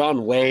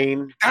 John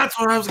Wayne. That's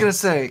what I was going to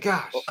say.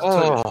 Gosh.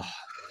 Oh,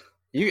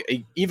 you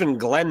even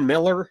Glenn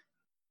Miller,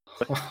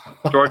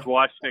 George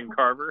Washington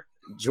Carver.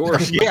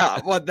 George. Yeah,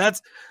 well,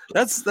 that's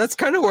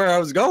kind of where I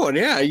was going.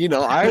 Yeah,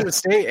 Iowa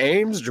State,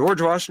 Ames,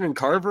 George Washington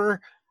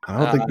Carver. I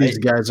don't think these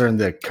guys are in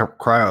the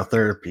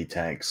cryotherapy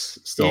tanks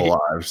still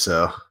alive.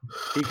 So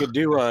he could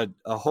do a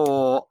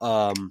whole.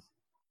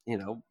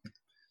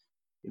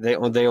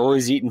 They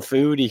always eating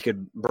food. He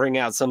could bring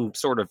out some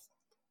sort of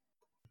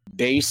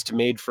paste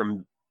made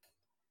from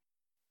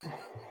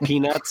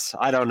peanuts.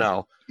 I don't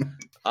know.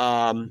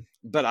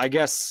 But I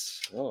guess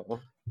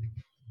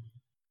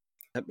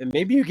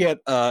maybe you get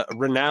a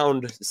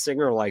renowned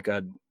singer like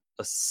a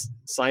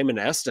Simon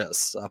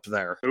Estes up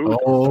there. Ooh.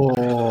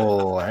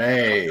 Oh,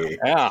 hey.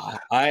 Yeah,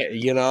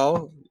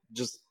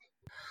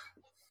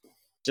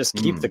 just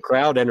keep the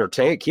crowd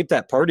entertained. Keep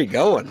that party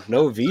going.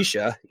 No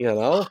Visha,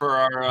 For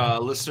our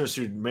listeners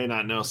who may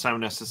not know,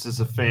 Simon Estes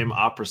is a famed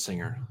opera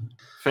singer.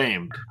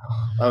 Famed.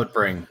 That would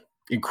bring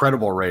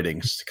incredible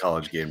ratings to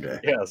college game day.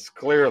 Yes,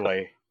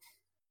 clearly.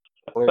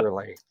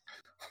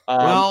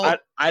 I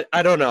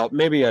don't know.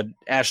 Maybe a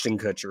Ashton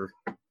Kutcher.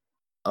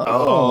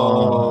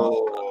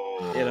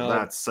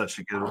 That's such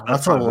a good one.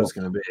 That's what I was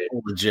going to be.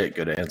 Legit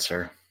good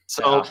answer.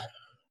 So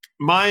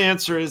my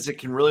answer is it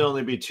can really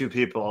only be 2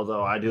 people,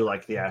 although I do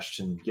like the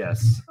Ashton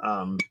guess.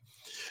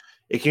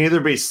 It can either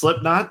be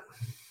Slipknot.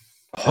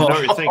 I know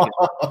what you're thinking.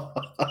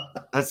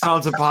 That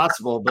sounds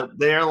impossible, but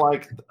they are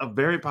like a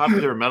very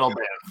popular metal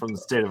band from the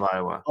state of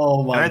Iowa.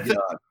 Oh my God.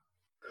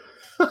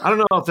 I don't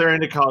know if they're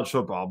into college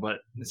football,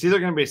 but it's either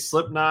going to be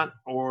Slipknot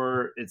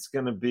or it's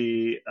going to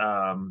be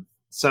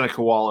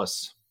Seneca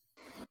Wallace.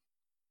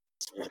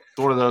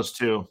 One of those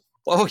 2.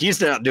 Oh,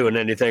 he's not doing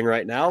anything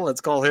right now.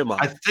 Let's call him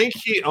up. I think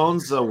he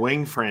owns a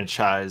wing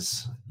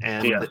franchise,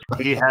 and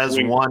he has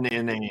one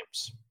in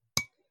Ames.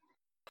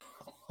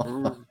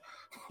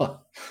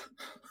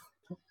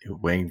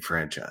 Wing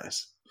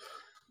franchise.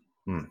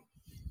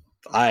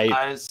 I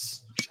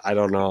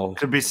don't know.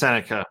 Could be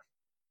Seneca.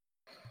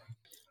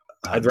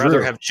 I'd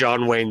rather have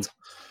John Wayne's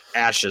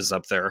ashes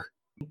up there.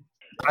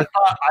 I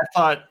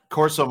thought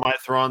Corso might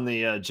throw on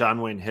the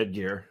John Wayne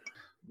headgear,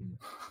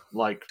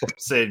 like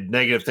say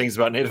negative things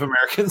about Native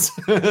Americans.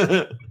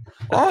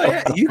 Oh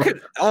yeah, you could.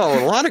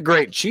 Oh, a lot of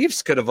great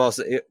chiefs could have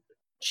also.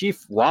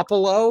 Chief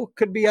Wapello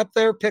could be up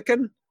there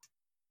picking.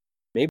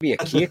 Maybe a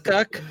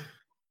Keokuk.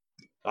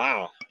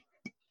 Wow.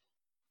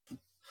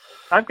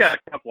 I've got a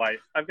couple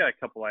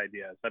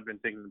ideas. I've been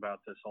thinking about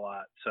this a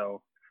lot.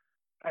 So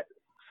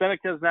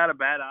Seneca's not a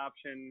bad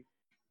option.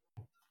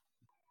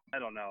 I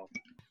don't know.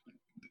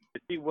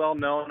 Is he well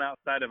known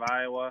outside of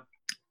Iowa?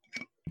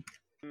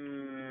 I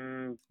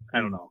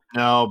don't know.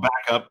 No,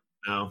 back up.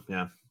 No,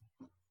 yeah.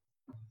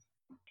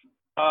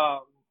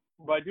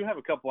 But I do have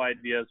a couple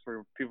ideas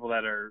for people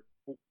that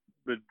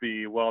would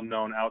be well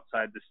known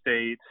outside the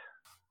state.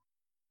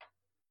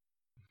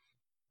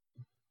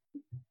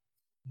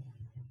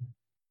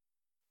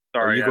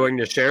 Sorry, are you going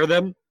to share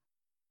them?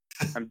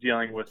 I'm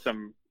dealing with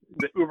the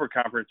Uber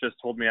conference just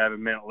told me I have a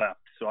minute left,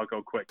 so I'll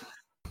go quick.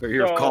 Or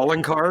your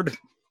calling card?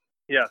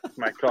 Yes,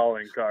 my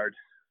calling card.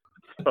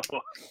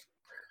 So,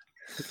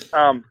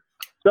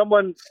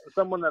 someone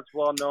that's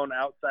well known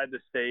outside the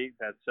state,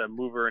 that's a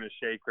mover and a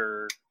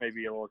shaker,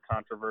 maybe a little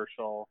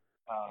controversial,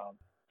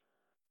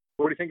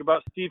 What do you think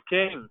about Steve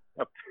King?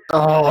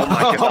 Oh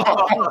my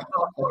god,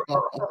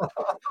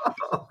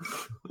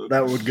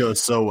 that would go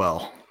so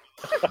well.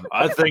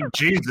 I think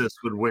Jesus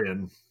would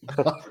win.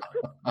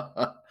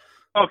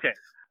 Okay,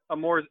 a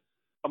more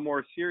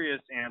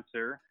serious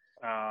answer.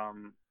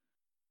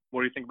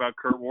 What do you think about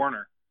Kurt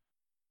Warner?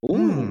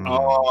 Ooh.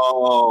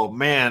 Oh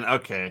man,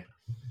 okay.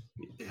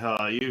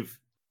 You've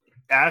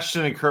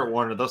Ashton and Kurt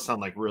Warner. Those sound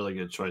like really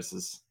good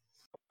choices.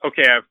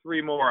 Okay, I have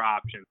 3 more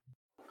options.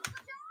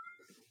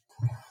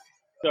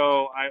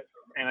 So I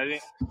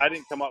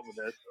didn't come up with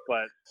this,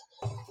 but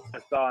I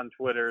saw on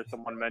Twitter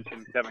someone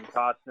mentioned Kevin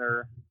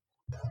Costner.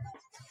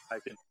 I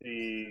could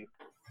see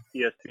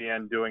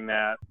ESPN doing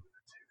that,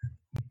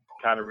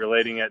 kind of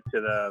relating it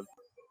to the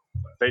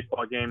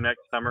baseball game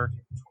next summer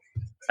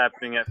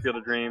happening at Field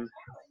of Dreams.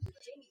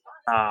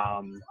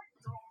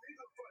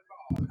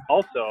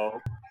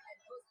 Also,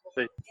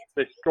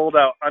 they strolled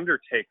out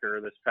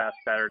Undertaker this past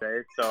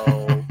Saturday, so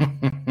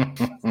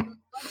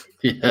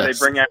Yes.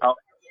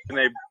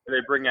 they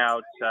bring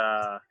out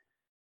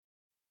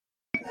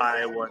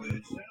Iowa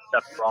and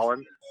Seth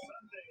Rollins.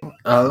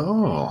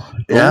 Oh,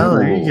 yeah,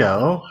 there Ooh. you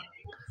go.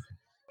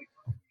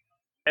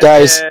 And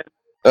Guys.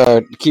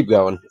 then, Keep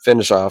going.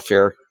 Finish off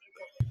here.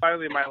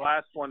 finally, my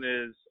last one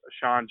is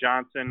Shawn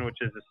Johnson, which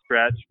is a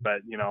stretch,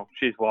 but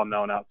she's well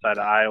known outside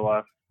of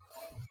Iowa.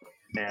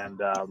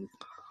 And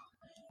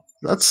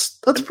That's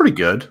pretty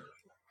good.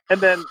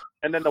 and then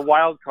the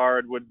wild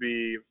card would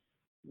be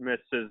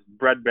Mrs.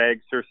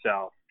 Breadbags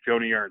herself,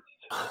 Joni Ernst.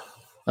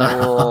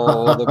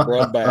 Oh, the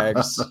bread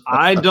bags.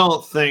 I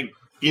don't think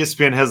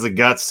ESPN has the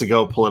guts to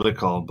go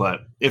political,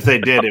 but if they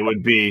did, it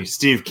would be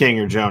Steve King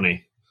or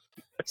Joni.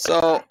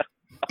 So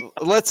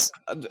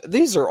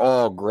these are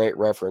all great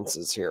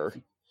references here.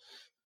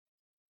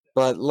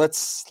 But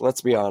let's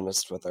be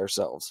honest with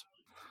ourselves.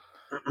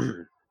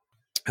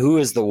 Who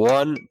is the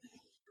one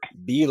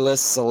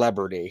B-list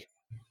celebrity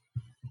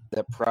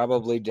that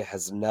probably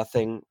has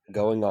nothing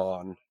going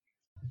on,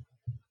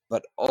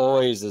 but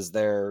always is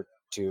there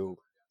to,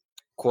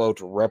 quote,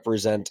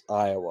 represent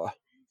Iowa?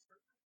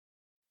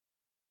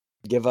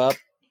 Give up?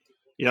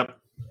 Yep.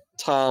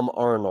 Tom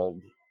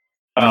Arnold.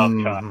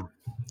 Oh, God.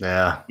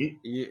 Yeah.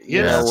 He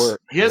has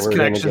we're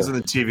connections gonna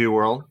in the TV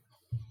world.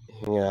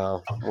 Yeah,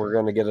 we're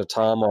going to get a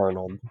Tom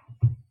Arnold.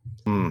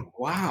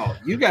 Wow,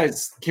 you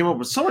guys came up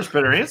with so much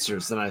better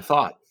answers than I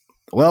thought.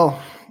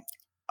 Well,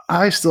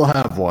 I still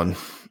have one.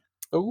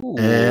 Ooh.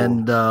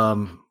 And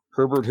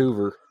Herbert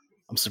Hoover.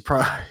 I'm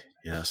surprised.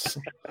 Yes.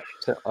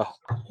 Oh.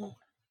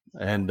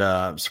 And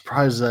I'm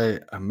surprised I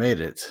made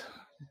it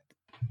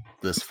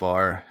this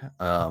far.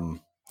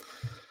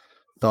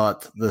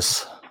 Thought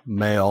this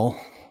male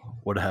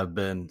would have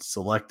been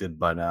selected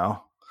by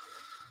now.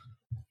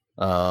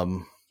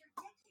 I'm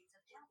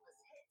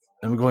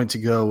going to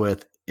go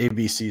with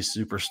ABC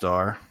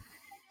superstar,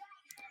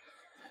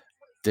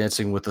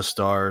 Dancing with the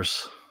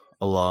Stars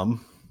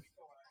alum.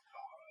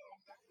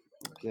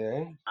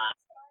 Okay.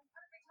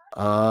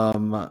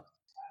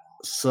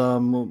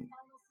 Some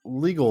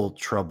legal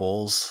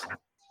troubles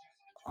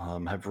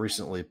have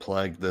recently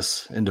plagued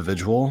this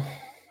individual.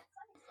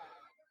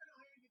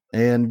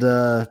 And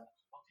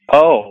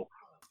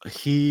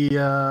he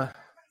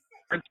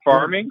Prince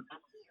Farming?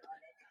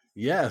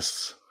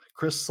 yes,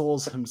 Chris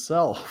Soules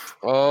himself,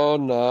 Oh,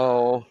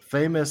 no.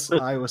 famous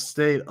Iowa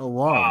State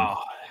alum.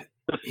 Wow.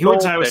 He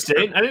went to Iowa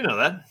State? I didn't know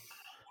that.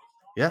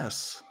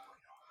 Yes.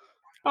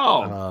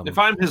 Oh, if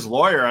I'm his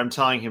lawyer, I'm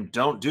telling him,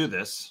 don't do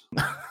this.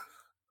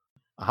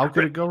 How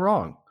could it go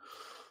wrong?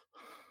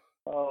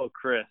 Oh,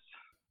 Chris.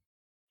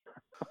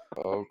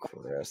 Oh,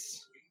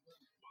 Chris.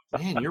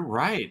 Man, you're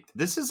right.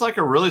 This is like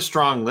a really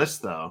strong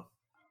list, though.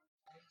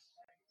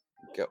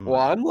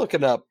 Well, I'm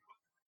looking up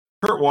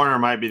Kurt Warner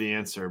might be the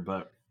answer,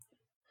 but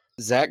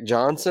Zach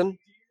Johnson.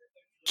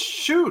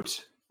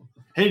 shoot.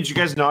 Hey, did you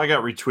guys know I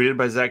got retweeted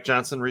by Zach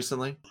Johnson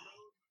recently?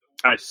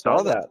 I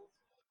Saw that.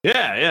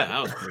 Yeah,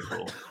 that was pretty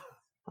cool.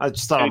 I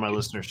just thought all my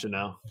listeners should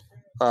know.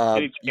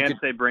 Any chance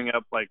they bring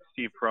up like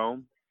Steve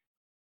Prohm?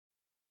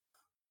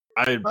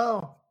 I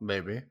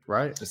Maybe,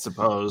 right?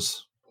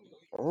 suppose.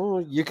 Oh,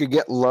 you could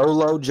get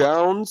Lolo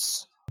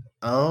Jones.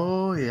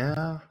 Oh,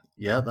 yeah.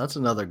 Yeah, that's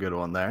another good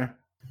one there.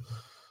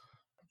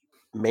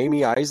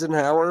 Mamie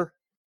Eisenhower.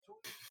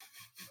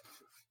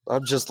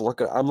 I'm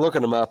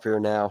looking him up here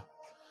now.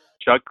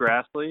 Chuck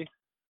Grassley?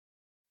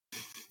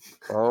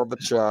 Oh, the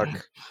Chuck.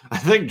 I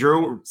think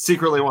Drew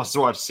secretly wants to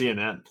watch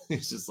CNN.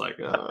 He's just like,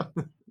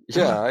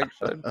 Yeah.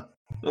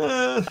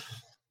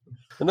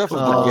 Enough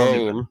of the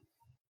game.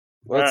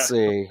 Let's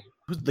see.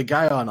 Who's the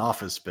guy on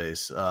Office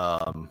Space?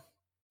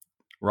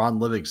 Ron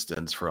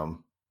Livingston's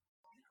from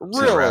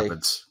Cedar Really?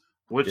 Rapids.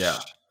 which Yeah.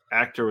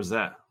 actor was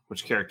that?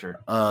 Which character?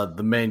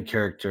 The main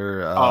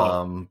character.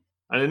 I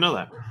didn't know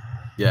that.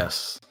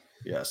 Yes,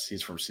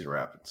 he's from Cedar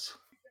Rapids.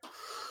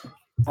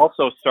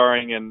 Also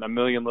starring in A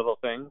Million Little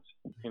Things,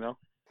 if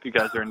you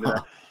guys are into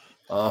that.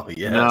 Oh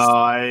yes. No,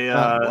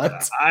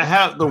 What? I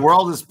have. The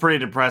world is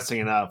pretty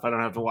depressing enough. I don't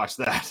have to watch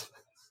that.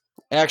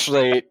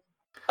 Actually,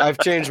 I've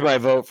changed my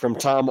vote from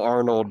Tom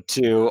Arnold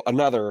to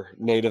another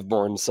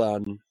native-born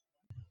son,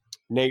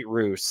 Nate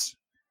Roos.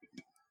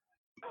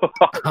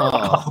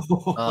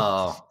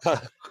 Oh.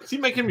 Is he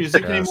making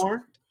music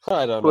anymore?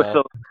 I don't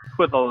know.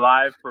 With a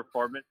live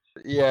performance.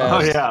 Yeah.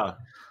 Oh yeah.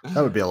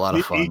 That would be a lot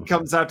of fun. He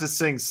comes out to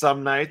sing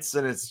some nights,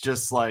 and it's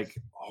just like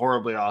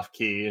horribly off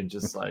key, and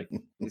just like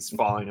he's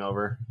falling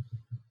over.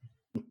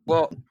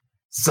 Well,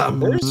 Some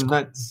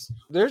nights.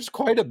 there's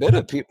quite a bit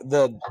of people.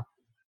 The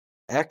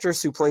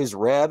actress who plays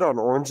Red on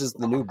Orange Is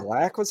the New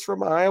Black was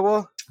from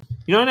Iowa.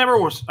 You know,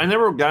 I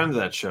never got into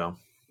that show.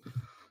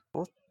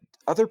 Well,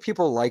 other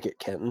people like it,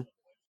 Kenton.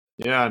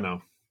 Yeah, I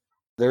know.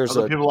 There's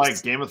Other people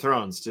like Game of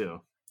Thrones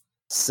too.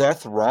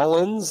 Seth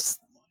Rollins,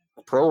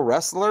 pro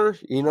wrestler.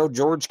 You know,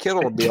 George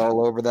Kittle would be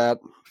all over that.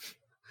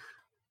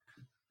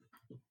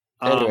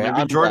 Anyway,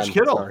 maybe George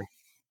Kittle. Sorry.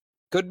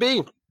 Could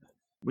be.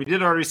 We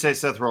did already say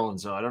Seth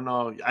Rollins, though. I don't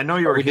know. I know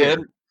you were We here.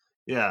 did?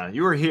 Yeah,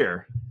 you were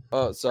here.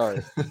 Oh,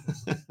 sorry.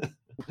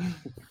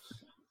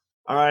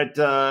 All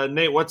right,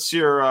 Nate. What's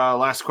your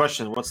last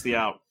question? What's the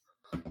out?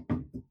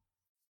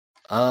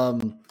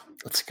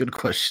 That's a good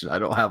question. I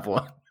don't have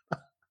one.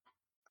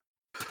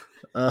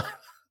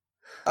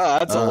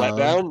 That's a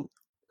letdown.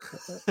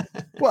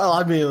 Well,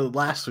 I mean,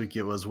 last week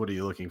it was, what are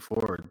you looking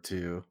forward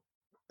to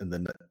in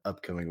the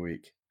upcoming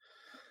week?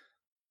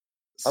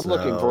 I'm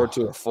looking forward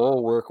to a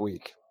full work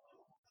week.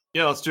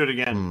 Yeah, let's do it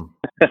again.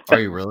 Are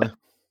you really?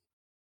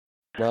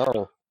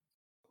 No.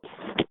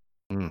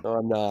 No,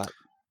 I'm not.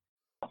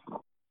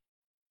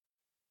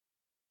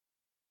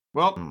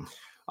 Well,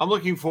 I'm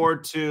looking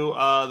forward to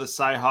the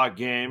Cy-Hawk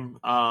game.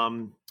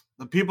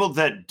 The people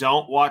that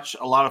don't watch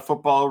a lot of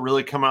football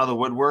really come out of the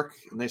woodwork,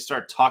 and they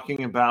start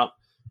talking about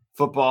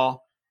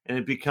football, and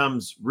it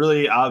becomes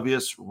really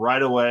obvious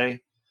right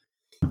away.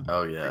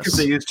 Oh, yes. Because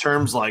they use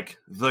terms like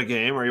the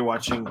game. Are you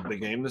watching the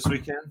game this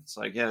weekend? It's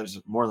like, yeah,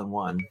 there's more than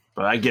one,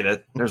 but I get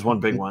it. There's one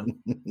big one.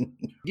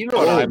 You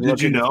know what?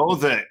 Did you know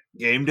that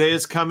game day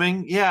is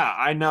coming? Yeah,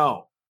 I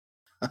know.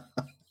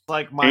 It's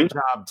like my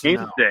job to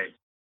know. Ames Day.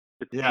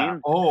 It's Yeah.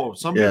 Ames. Oh,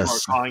 some people are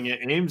calling it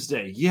Ames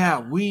Day. Yeah,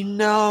 we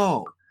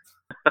know.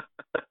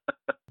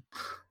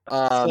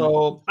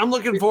 So I'm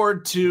looking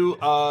forward to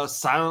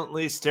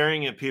silently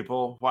staring at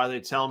people while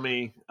they tell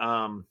me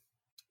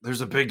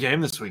there's a big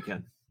game this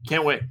weekend.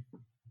 Can't wait.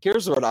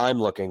 Here's what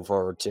I'm looking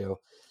forward to.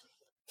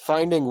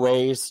 Finding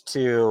ways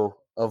to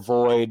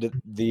avoid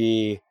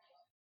the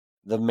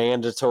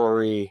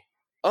mandatory,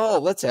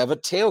 let's have a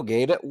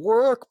tailgate at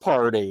work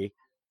party.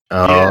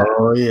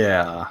 Oh,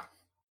 yeah.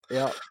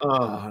 Yeah.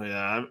 Oh,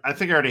 yeah. I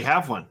think I already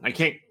have one. I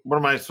can't. What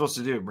am I supposed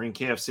to do? Bring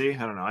KFC?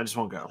 I don't know. I just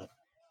won't go.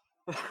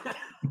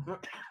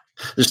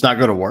 Just not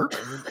go to work?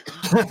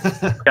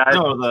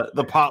 No,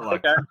 the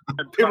potluck. Okay.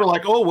 People are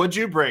like, oh, what'd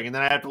you bring? And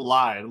then I have to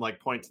lie and like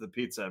point to the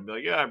pizza and be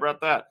like, yeah, I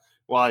brought that.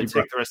 While I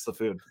take the rest of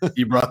the food.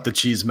 You brought the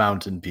Cheese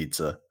Mountain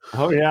pizza.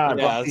 Oh, yeah. I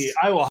brought the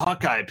Iowa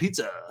Hawkeye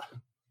pizza.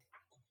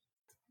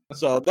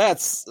 So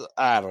that's,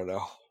 I don't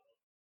know.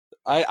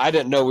 I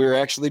didn't know we were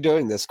actually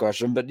doing this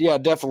question, but yeah,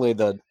 definitely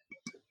the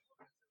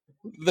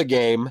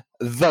game,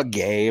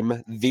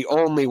 the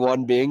only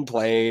one being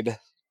played.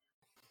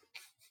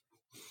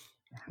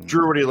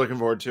 Drew, what are you looking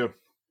forward to?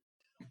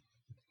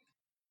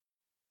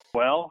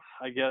 Well,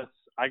 I guess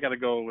I got to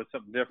go with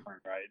something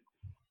different, right?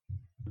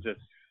 Just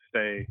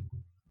say.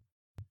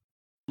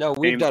 No,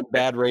 we've done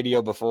bad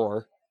radio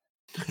before.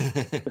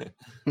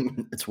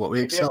 It's what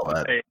we excel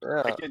at. I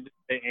can't just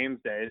say Ames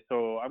Day,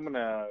 so I'm going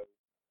to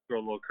throw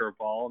a little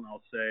curveball, and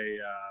I'll say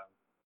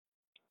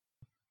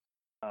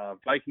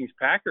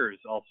Vikings-Packers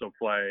also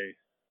play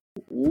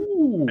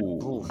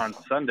on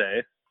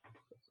Sunday.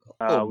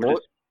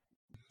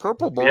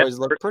 Purple Boys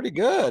look pretty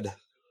good.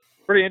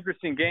 Pretty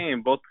interesting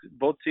game. Both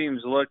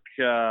teams look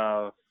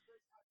a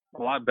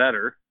lot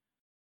better.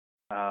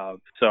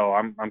 So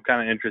I'm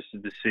kind of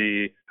interested to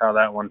see how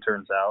that one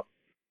turns out.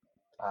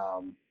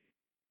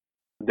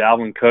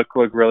 Dalvin Cook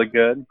looked really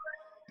good.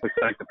 Looks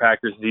like the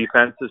Packers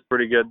defense is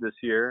pretty good this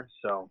year.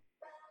 So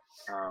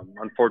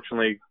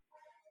unfortunately,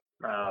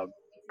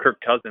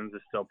 Kirk Cousins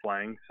is still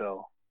playing,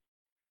 so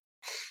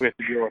we have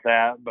to deal with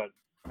that. But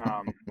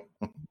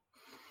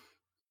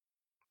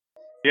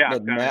yeah,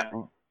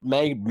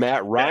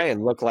 Matt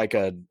Ryan looked like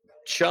a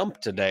chump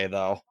today,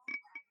 though.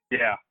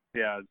 Yeah,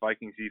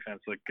 Vikings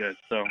defense looked good.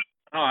 So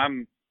I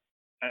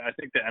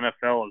think the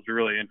NFL is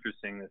really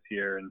interesting this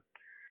year, and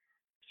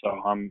so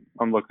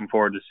I'm looking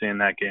forward to seeing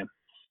that game.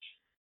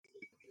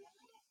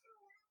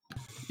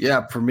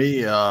 Yeah, for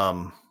me,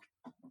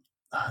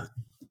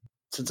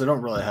 since I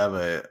don't really have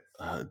a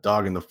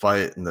dog in the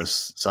fight in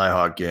this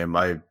Cy-Hawk game,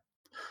 I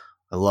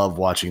love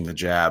watching the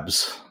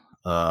jabs.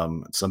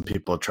 Some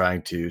people are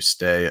trying to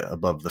stay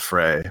above the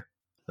fray,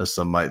 as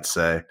some might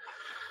say.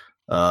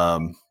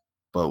 But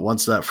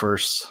once that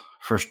first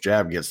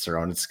jab gets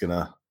thrown, it's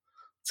gonna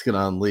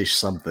unleash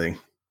something.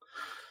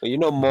 Well, you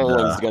know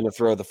Mullins gonna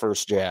throw the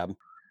first jab.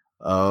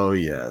 Oh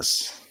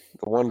yes.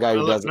 The one guy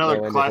who doesn't know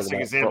another classic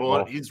example.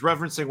 Football. He's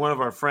referencing one of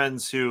our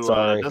friends who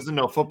doesn't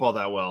know football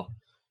that well.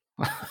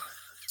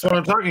 That's what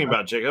I'm talking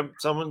about, Jacob.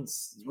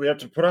 We have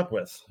to put up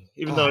with,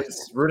 even though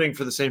he's rooting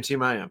for the same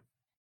team I am.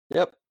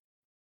 Yep.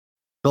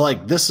 But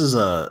like this is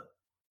a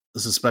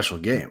special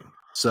game.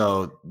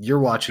 So you're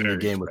watching the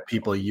game with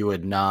people you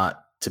would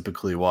not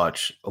typically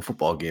watch a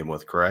football game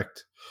with,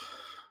 correct?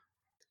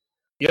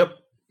 Yep.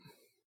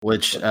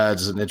 Which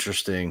adds an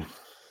interesting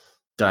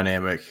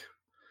dynamic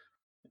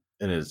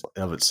in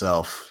of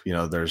itself. You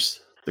know,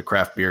 there's the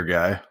craft beer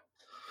guy.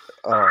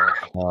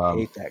 I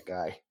hate that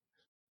guy.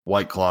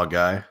 White Claw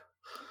guy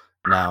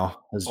now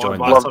has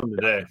joined. Love him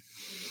today.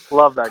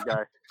 Love that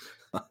guy.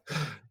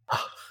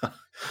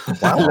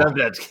 I love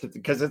that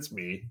because it's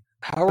me.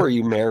 How are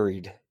you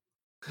married?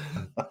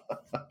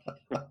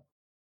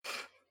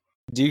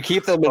 Do you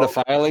keep them in a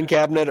filing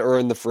cabinet or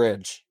in the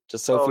fridge?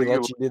 Just Sophie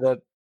lets you do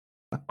that?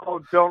 Oh,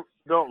 don't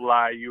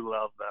lie. You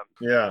love them.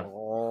 Yeah.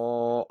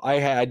 Oh,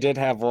 I did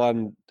have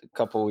one a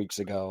couple weeks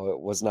ago. It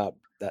was not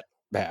that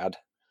bad.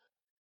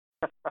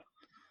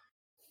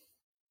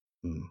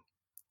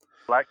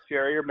 Black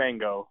cherry or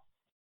mango?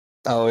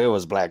 Oh, it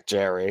was Black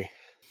Jerry.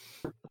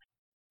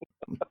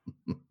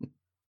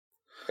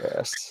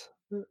 Yes.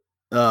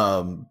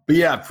 But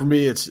yeah, for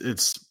me,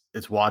 it's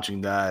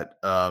watching that.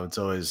 It's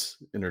always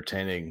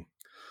entertaining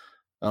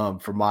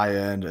from my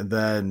end, and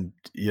then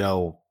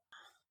the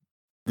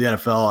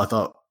NFL I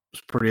thought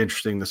was pretty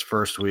interesting this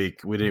first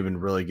week. We didn't even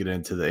really get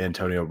into the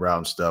Antonio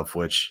Brown stuff,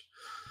 which,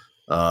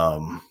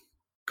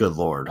 good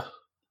Lord,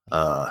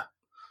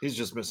 he's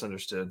just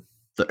misunderstood.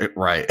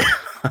 Right,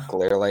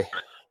 clearly,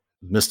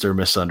 Mr.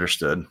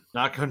 Misunderstood.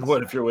 Knock on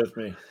wood if you're with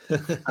me.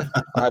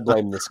 I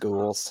blame the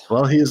schools.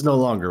 Well, he is no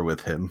longer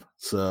with him,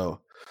 so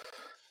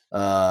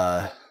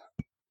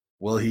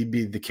will he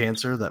be the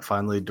cancer that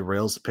finally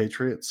derails the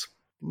Patriots?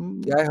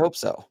 Yeah, I hope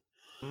so.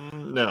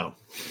 No.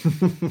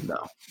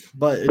 No.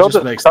 But it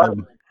just makes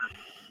them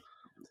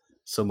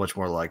so much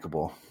more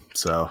likable.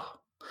 So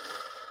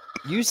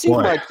you seem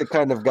like the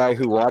kind of guy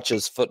who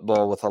watches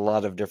football with a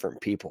lot of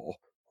different people,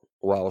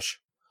 Welsh.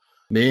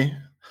 Me?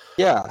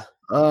 Yeah.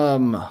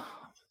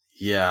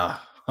 Yeah.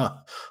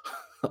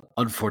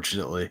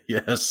 Unfortunately,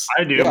 yes.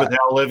 I do, but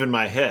they'll live in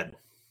my head.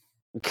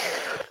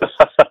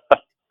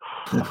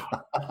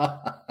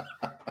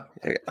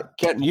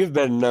 Kenton, you've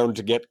been known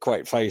to get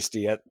quite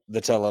feisty at the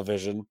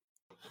television.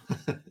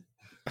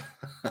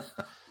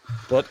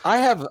 But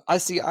I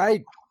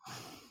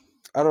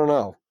don't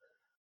know.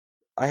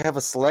 I have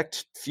a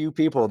select few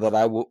people that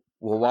I will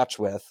watch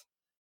with.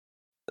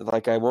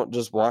 Like, I won't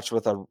just watch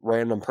with a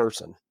random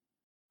person.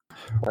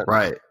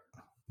 Right.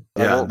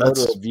 I don't go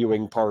to a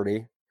viewing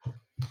party.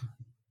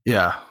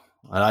 Yeah.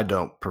 And I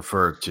don't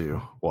prefer to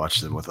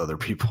watch them with other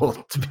people,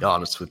 to be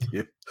honest with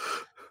you.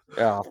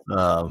 Yeah.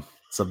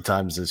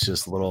 Sometimes it's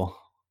just a little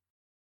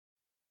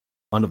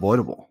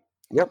unavoidable.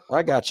 Yep,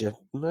 I got you.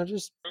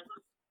 Just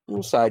a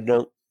little side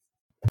note.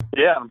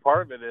 Yeah, and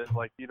part of it is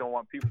like you don't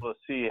want people to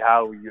see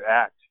how you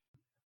act.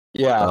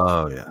 Yeah.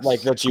 Oh, yes.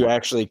 Like that you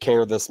actually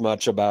care this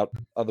much about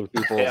other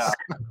people's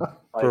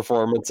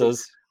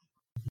performances.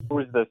 Who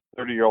is this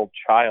 30-year-old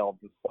child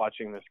that's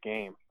watching this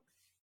game?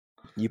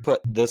 You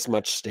put this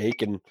much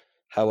stake in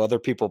how other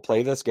people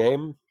play this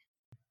game?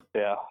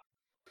 Yeah.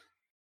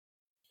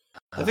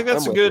 I think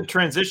that's a good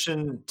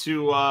transition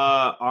to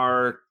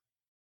our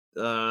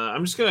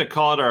I'm just going to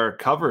call it our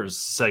covers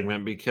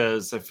segment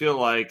because I feel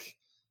like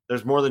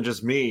there's more than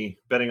just me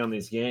betting on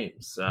these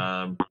games.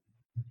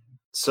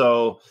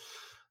 So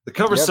the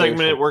cover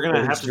segment, we're going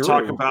to have to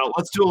talk about.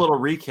 Let's do a little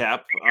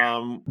recap.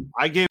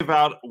 I gave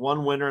out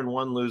one winner and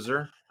one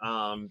loser.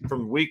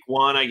 From week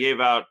one, I gave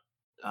out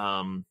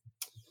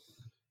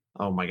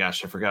oh my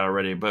gosh, I forgot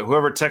already. But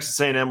whoever Texas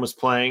A&M was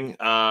playing,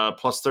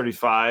 plus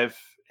 35,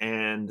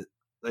 and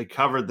they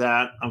covered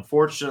that.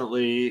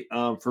 Unfortunately,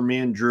 for me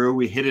and Drew,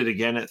 we hit it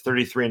again at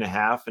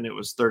 33.5, and it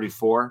was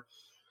 34.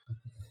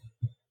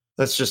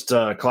 That's just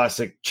a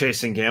classic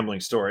chasing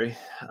gambling story.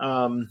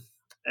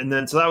 And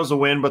then, so that was a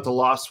win, but the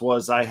loss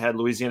was I had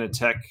Louisiana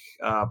Tech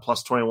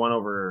plus 21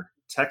 over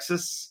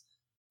Texas.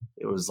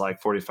 It was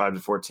like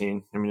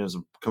 45-14. I mean, it was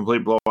a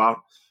complete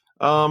blowout.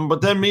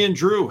 But then me and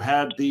Drew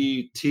had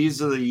the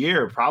tease of the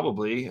year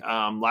probably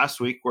last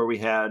week where we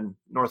had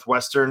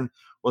Northwestern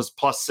was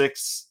plus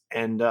 6.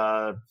 And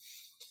if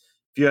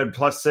you had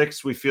plus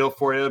 6, we feel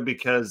for you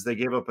because they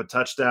gave up a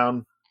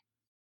touchdown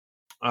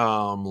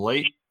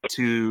late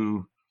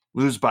to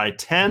lose by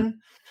 10.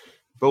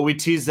 But we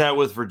teased that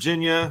with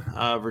Virginia.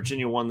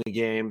 Virginia won the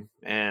game,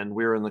 and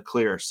we were in the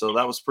clear. So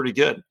that was pretty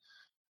good.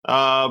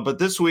 But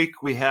this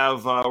week we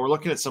have we're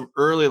looking at some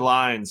early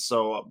lines.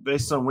 So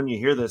based on when you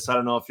hear this, I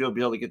don't know if you'll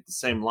be able to get the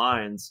same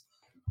lines.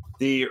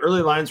 The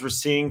early lines we're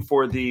seeing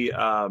for the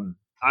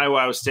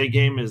Iowa State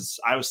game is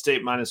Iowa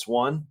State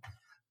 -1.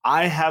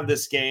 I have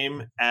this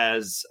game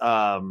as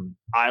Iowa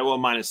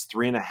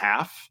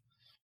 -3.5.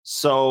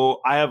 So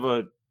I have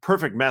a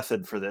perfect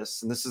method for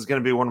this, and this is going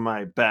to be one of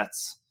my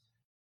bets.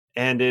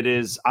 And it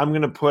is I'm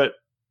going to put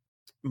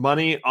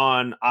money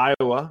on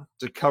Iowa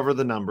to cover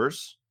the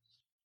numbers.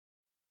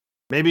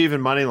 Maybe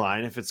even money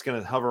line if it's going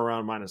to hover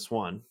around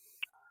 -1.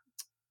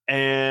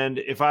 And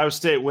if Iowa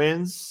State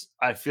wins,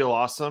 I feel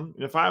awesome.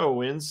 And if Iowa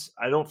wins,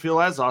 I don't feel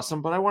as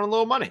awesome, but I want a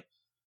little money.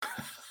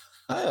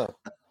 Oh.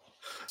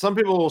 Some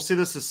people will see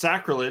this as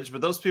sacrilege, but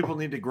those people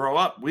need to grow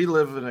up. We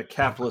live in a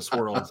capitalist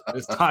world.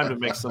 It's time to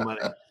make some money.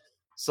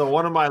 So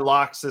one of my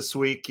locks this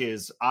week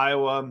is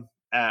Iowa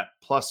at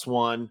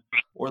 +1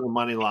 or the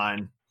money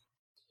line.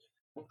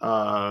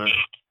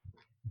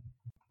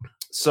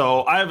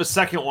 So I have a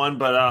second one,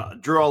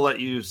 but Drew, I'll let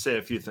you say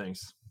a few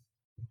things.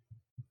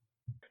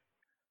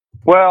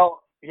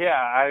 Well, yeah,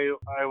 I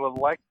would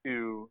like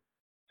to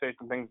say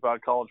some things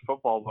about college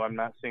football, but I'm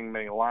not seeing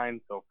many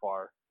lines so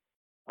far.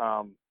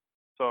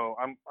 So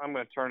I'm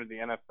going to turn to the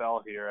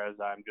NFL here as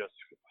I'm just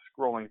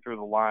scrolling through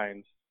the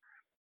lines.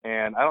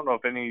 And I don't know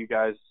if any of you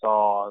guys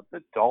saw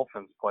the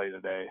Dolphins play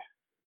today.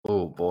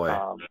 Oh, boy.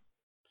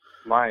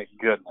 My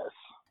goodness.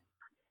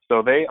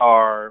 So they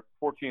are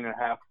 14,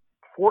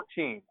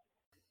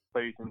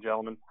 ladies and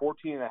gentlemen,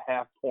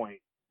 14.5-point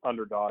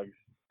underdogs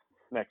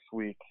next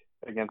week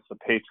against the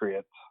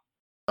Patriots.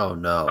 Oh,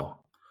 no.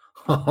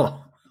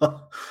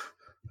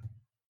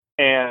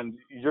 And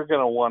you're going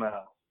to want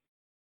to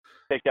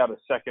take out a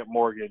second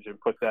mortgage and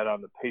put that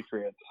on the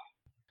Patriots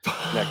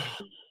next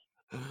week.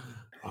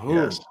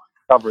 Yes.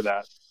 Cover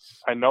that.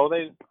 I know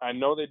they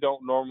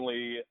don't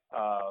normally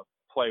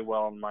play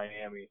well in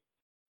Miami,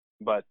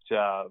 but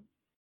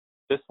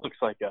this looks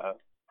like a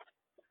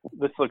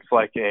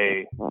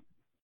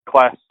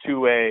Class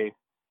 2A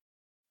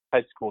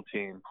high school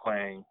team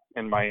playing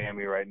in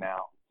Miami right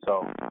now.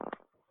 So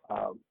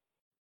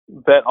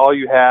bet all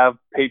you have,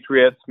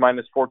 Patriots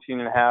minus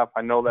 14.5.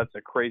 I know that's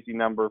a crazy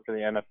number for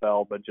the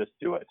NFL, but just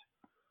do it.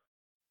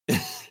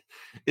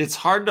 It's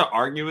hard to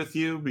argue with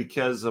you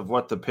because of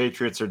what the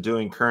Patriots are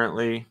doing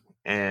currently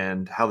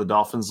and how the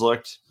Dolphins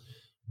looked.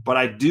 But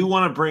I do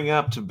want to bring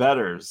up to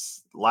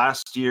bettors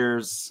last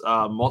year's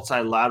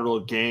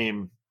multilateral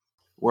game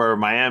where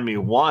Miami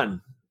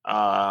won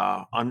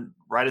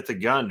right at the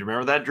gun. Do you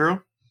remember that,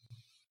 Drew?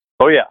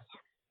 Oh, yeah.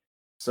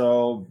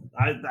 So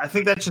I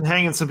think that should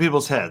hang in some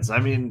people's heads. I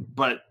mean,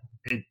 but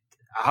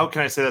how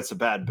can I say that's a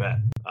bad bet?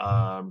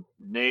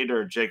 Nate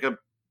or Jacob,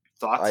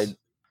 thoughts?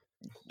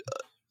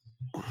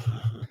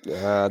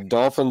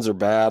 Dolphins are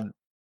bad.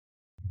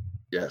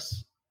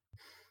 Yes.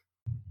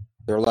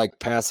 They're like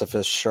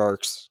pacifist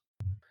sharks.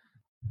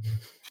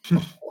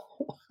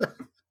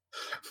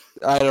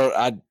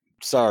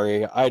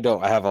 Sorry, I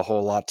don't have a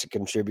whole lot to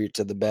contribute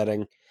to the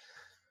betting.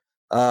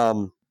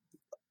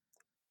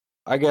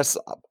 I guess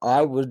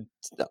I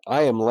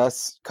am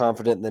less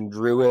confident than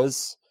Drew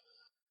is.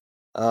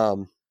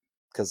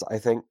 Because I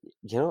think,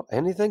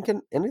 anything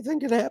can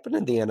happen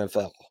in the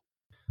NFL.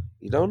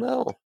 You don't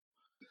know.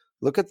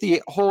 Look at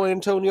the whole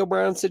Antonio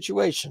Brown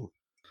situation.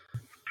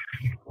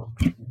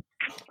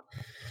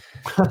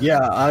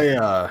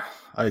 Yeah,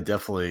 I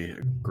definitely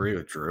agree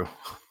with Drew.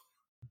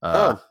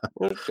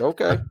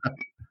 Okay.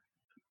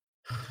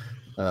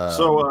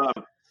 So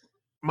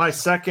my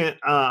second,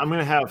 I'm going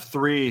to have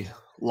 3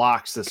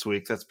 locks this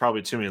week. That's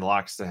probably too many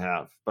locks to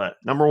have. But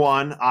number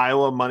 1,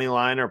 Iowa money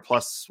line or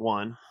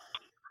 +1.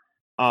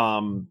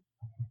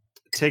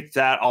 Take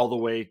that all the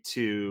way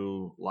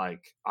to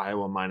like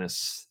Iowa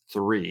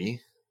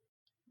 -3.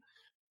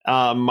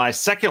 My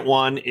second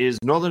one is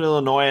Northern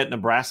Illinois at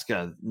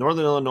Nebraska.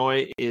 Northern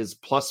Illinois is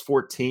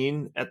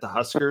 +14 at the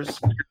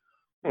Huskers.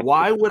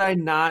 Why would I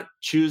not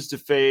choose to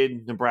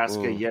fade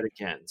Nebraska yet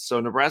again? So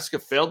Nebraska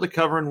failed to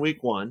cover in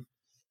week 1.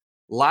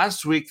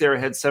 Last week they were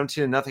ahead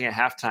 17-0 at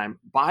halftime.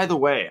 By the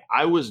way,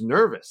 I was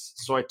nervous,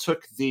 so I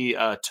took the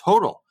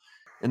total,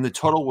 and the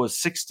total was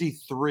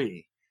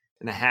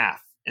 63.5.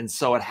 And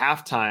so at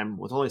halftime,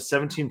 with only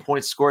 17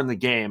 points scored in the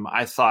game,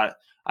 I thought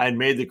I had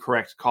made the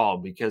correct call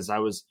because I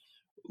was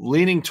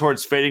leaning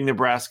towards fading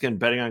Nebraska and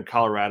betting on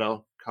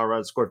Colorado.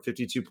 Colorado scored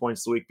 52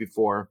 points the week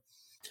before.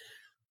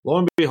 Lo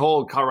and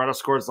behold, Colorado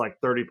scores like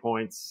 30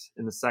 points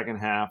in the second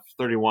half,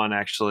 31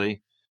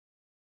 actually.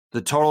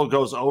 The total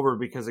goes over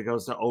because it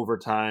goes to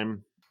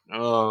overtime.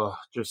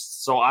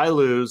 So I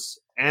lose,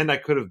 and I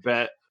could have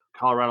bet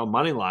Colorado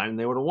money line, and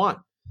they would have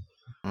won.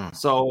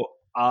 So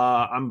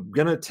I'm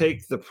gonna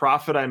take the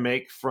profit I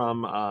make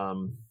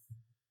from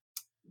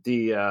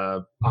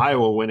the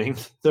Iowa winning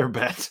their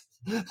bet,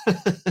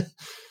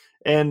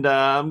 and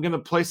I'm gonna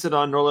place it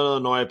on Northern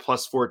Illinois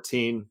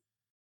 +14.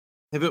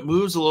 If it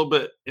moves a little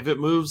bit, if it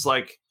moves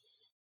like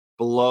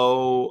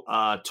below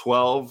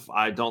 12,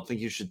 I don't think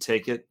you should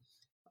take it.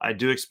 I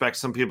do expect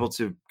some people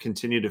to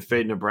continue to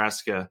fade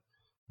Nebraska.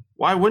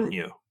 Why wouldn't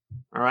you?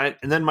 All right.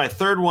 And then my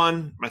third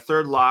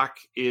lock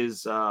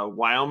is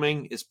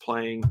Wyoming is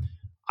playing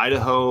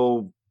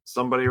Idaho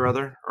somebody or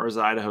other, or is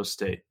it Idaho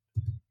State?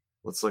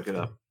 Let's look it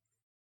up.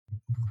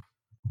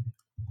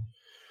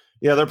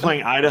 Yeah, they're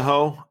playing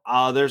Idaho.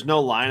 There's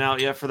no line out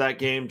yet for that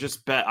game.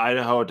 Just bet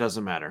Idaho. It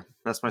doesn't matter.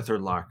 That's my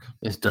third lock.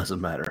 It doesn't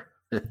matter.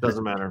 It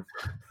doesn't matter.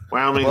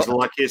 Wyoming's the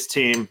luckiest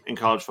team in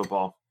college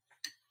football.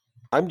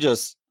 I'm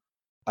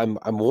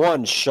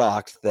one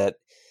shocked that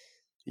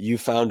you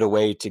found a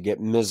way to get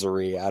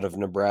misery out of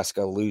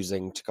Nebraska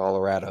losing to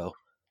Colorado.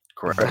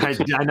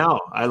 Correct. I know.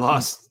 I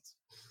lost.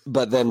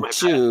 But then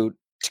two,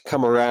 to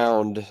come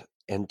around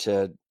and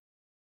to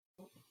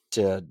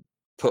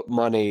put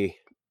money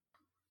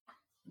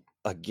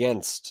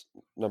against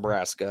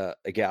Nebraska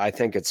again, I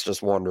think it's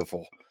just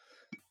wonderful.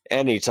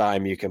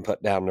 Anytime you can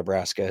put down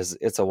Nebraska,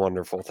 it's a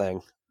wonderful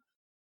thing.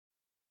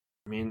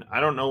 I mean,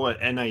 I don't know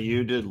what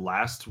NIU did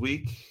last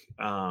week.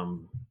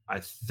 I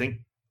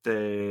think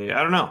I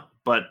don't know,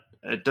 but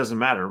it doesn't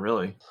matter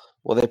really.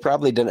 Well, they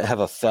probably didn't have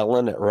a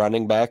felon at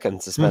running back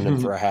and suspend him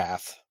for a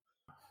half.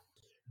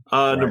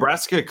 Right.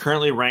 Nebraska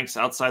currently ranks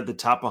outside the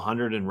top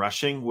 100 in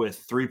rushing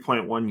with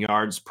 3.1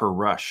 yards per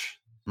rush.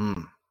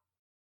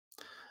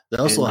 They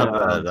also have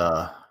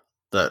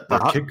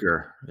that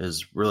kicker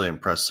is really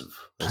impressive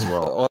as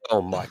well.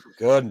 Oh my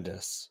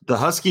goodness! The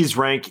Huskies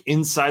rank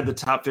inside the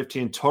top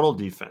 15 total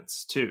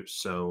defense too.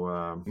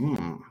 So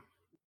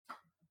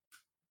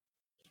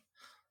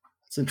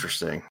that's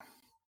interesting.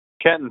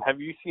 Kenton,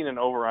 have you seen an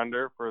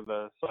over/under for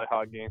the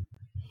Cyhawk game?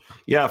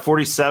 Yeah,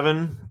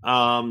 47.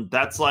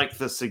 That's like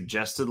the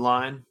suggested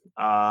line.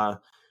 I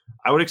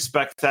would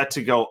expect that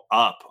to go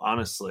up,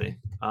 honestly.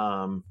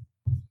 I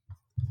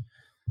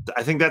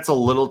think that's a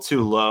little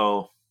too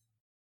low.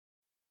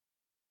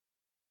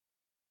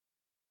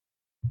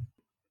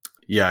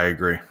 Yeah, I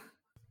agree.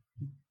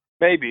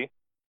 Maybe.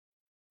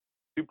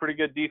 Two pretty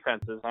good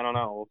defenses. I don't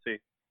know. We'll see.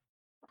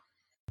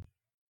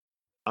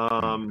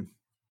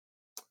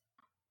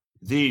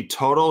 The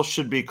total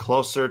should be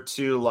closer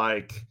to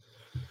like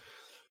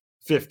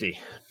 50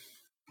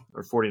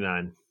 or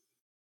 49.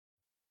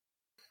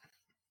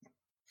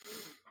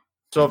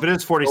 So if it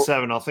is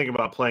 47, I'll think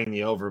about playing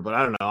the over, but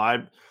I don't know.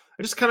 I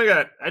just kind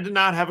of I did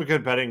not have a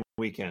good betting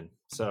weekend.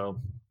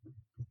 So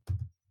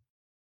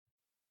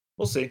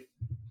we'll see.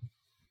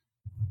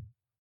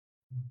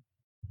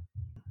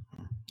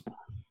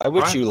 I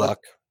wish you luck.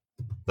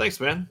 Thanks,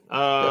 man.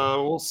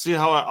 We'll see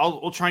how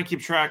we'll try and keep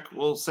track.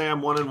 We'll say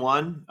I'm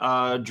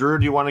 1-1. Drew,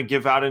 do you want to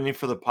give out any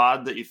for the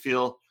pod that you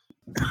feel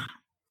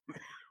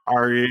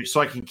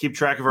so I can keep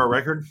track of our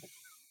record?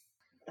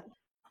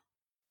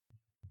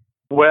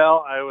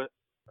 Well,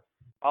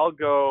 I'll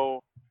go.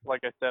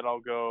 Like I said,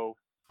 I'll go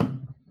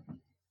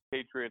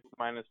Patriots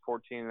minus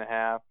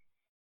 14.5.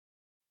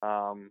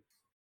 All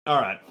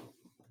right.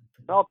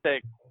 I'll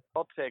take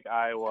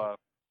Iowa,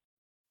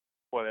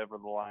 whatever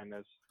the line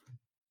is.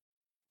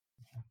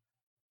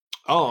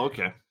 Oh,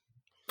 okay.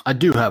 I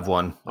do have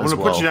one. I'm going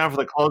to put you down for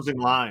the closing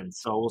line,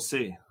 so we'll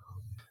see.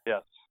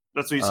 Yes.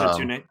 That's what you said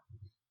too, Nate?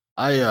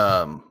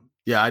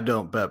 I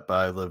don't bet, but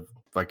I live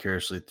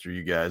vicariously through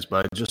you guys.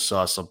 But I just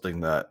saw something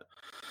that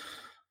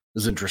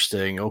is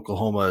interesting.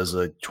 Oklahoma is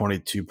a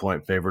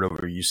 22-point favorite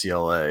over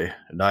UCLA,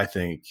 and I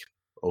think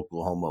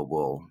Oklahoma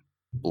will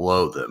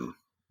blow them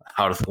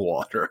out of the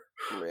water.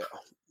 Yeah,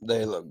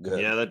 they look good.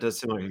 Yeah, that does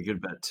seem like a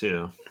good bet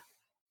too.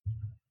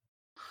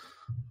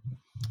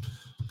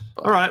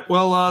 All right.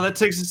 Well, that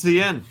takes us to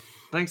the end.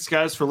 Thanks,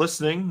 guys, for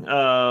listening.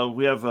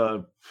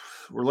 We're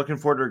looking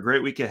forward to a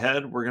great week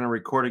ahead. We're going to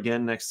record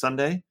again next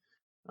Sunday.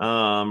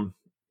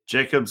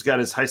 Jacob's got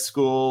his high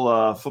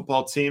school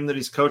football team that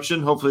he's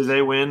coaching. Hopefully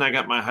they win. I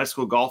got my high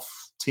school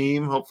golf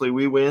team. Hopefully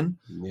we win.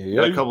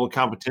 Got a couple of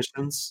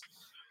competitions.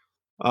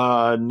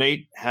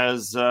 Nate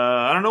has,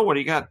 I don't know what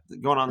he got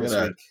going on this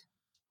week.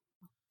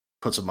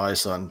 Put some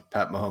ice on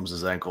Pat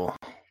Mahomes' ankle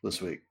this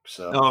week.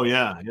 So. Oh,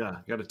 yeah.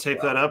 Got to tape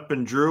that up.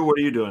 And Drew, what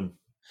are you doing?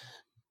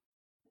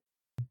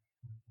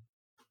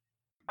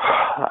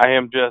 I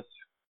am just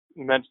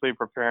mentally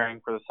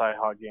preparing for the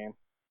Cyhawk game.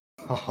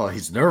 Oh,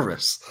 he's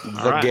nervous.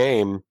 The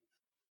game.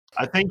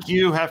 I think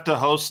you have to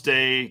host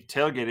a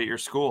tailgate at your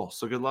school,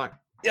 so good luck.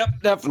 Yep,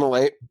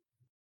 definitely.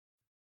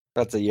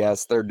 That's a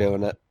yes. They're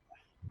doing it.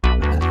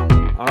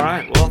 All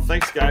right. Well,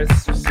 thanks, guys.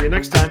 See you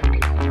next time.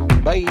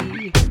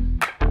 Bye.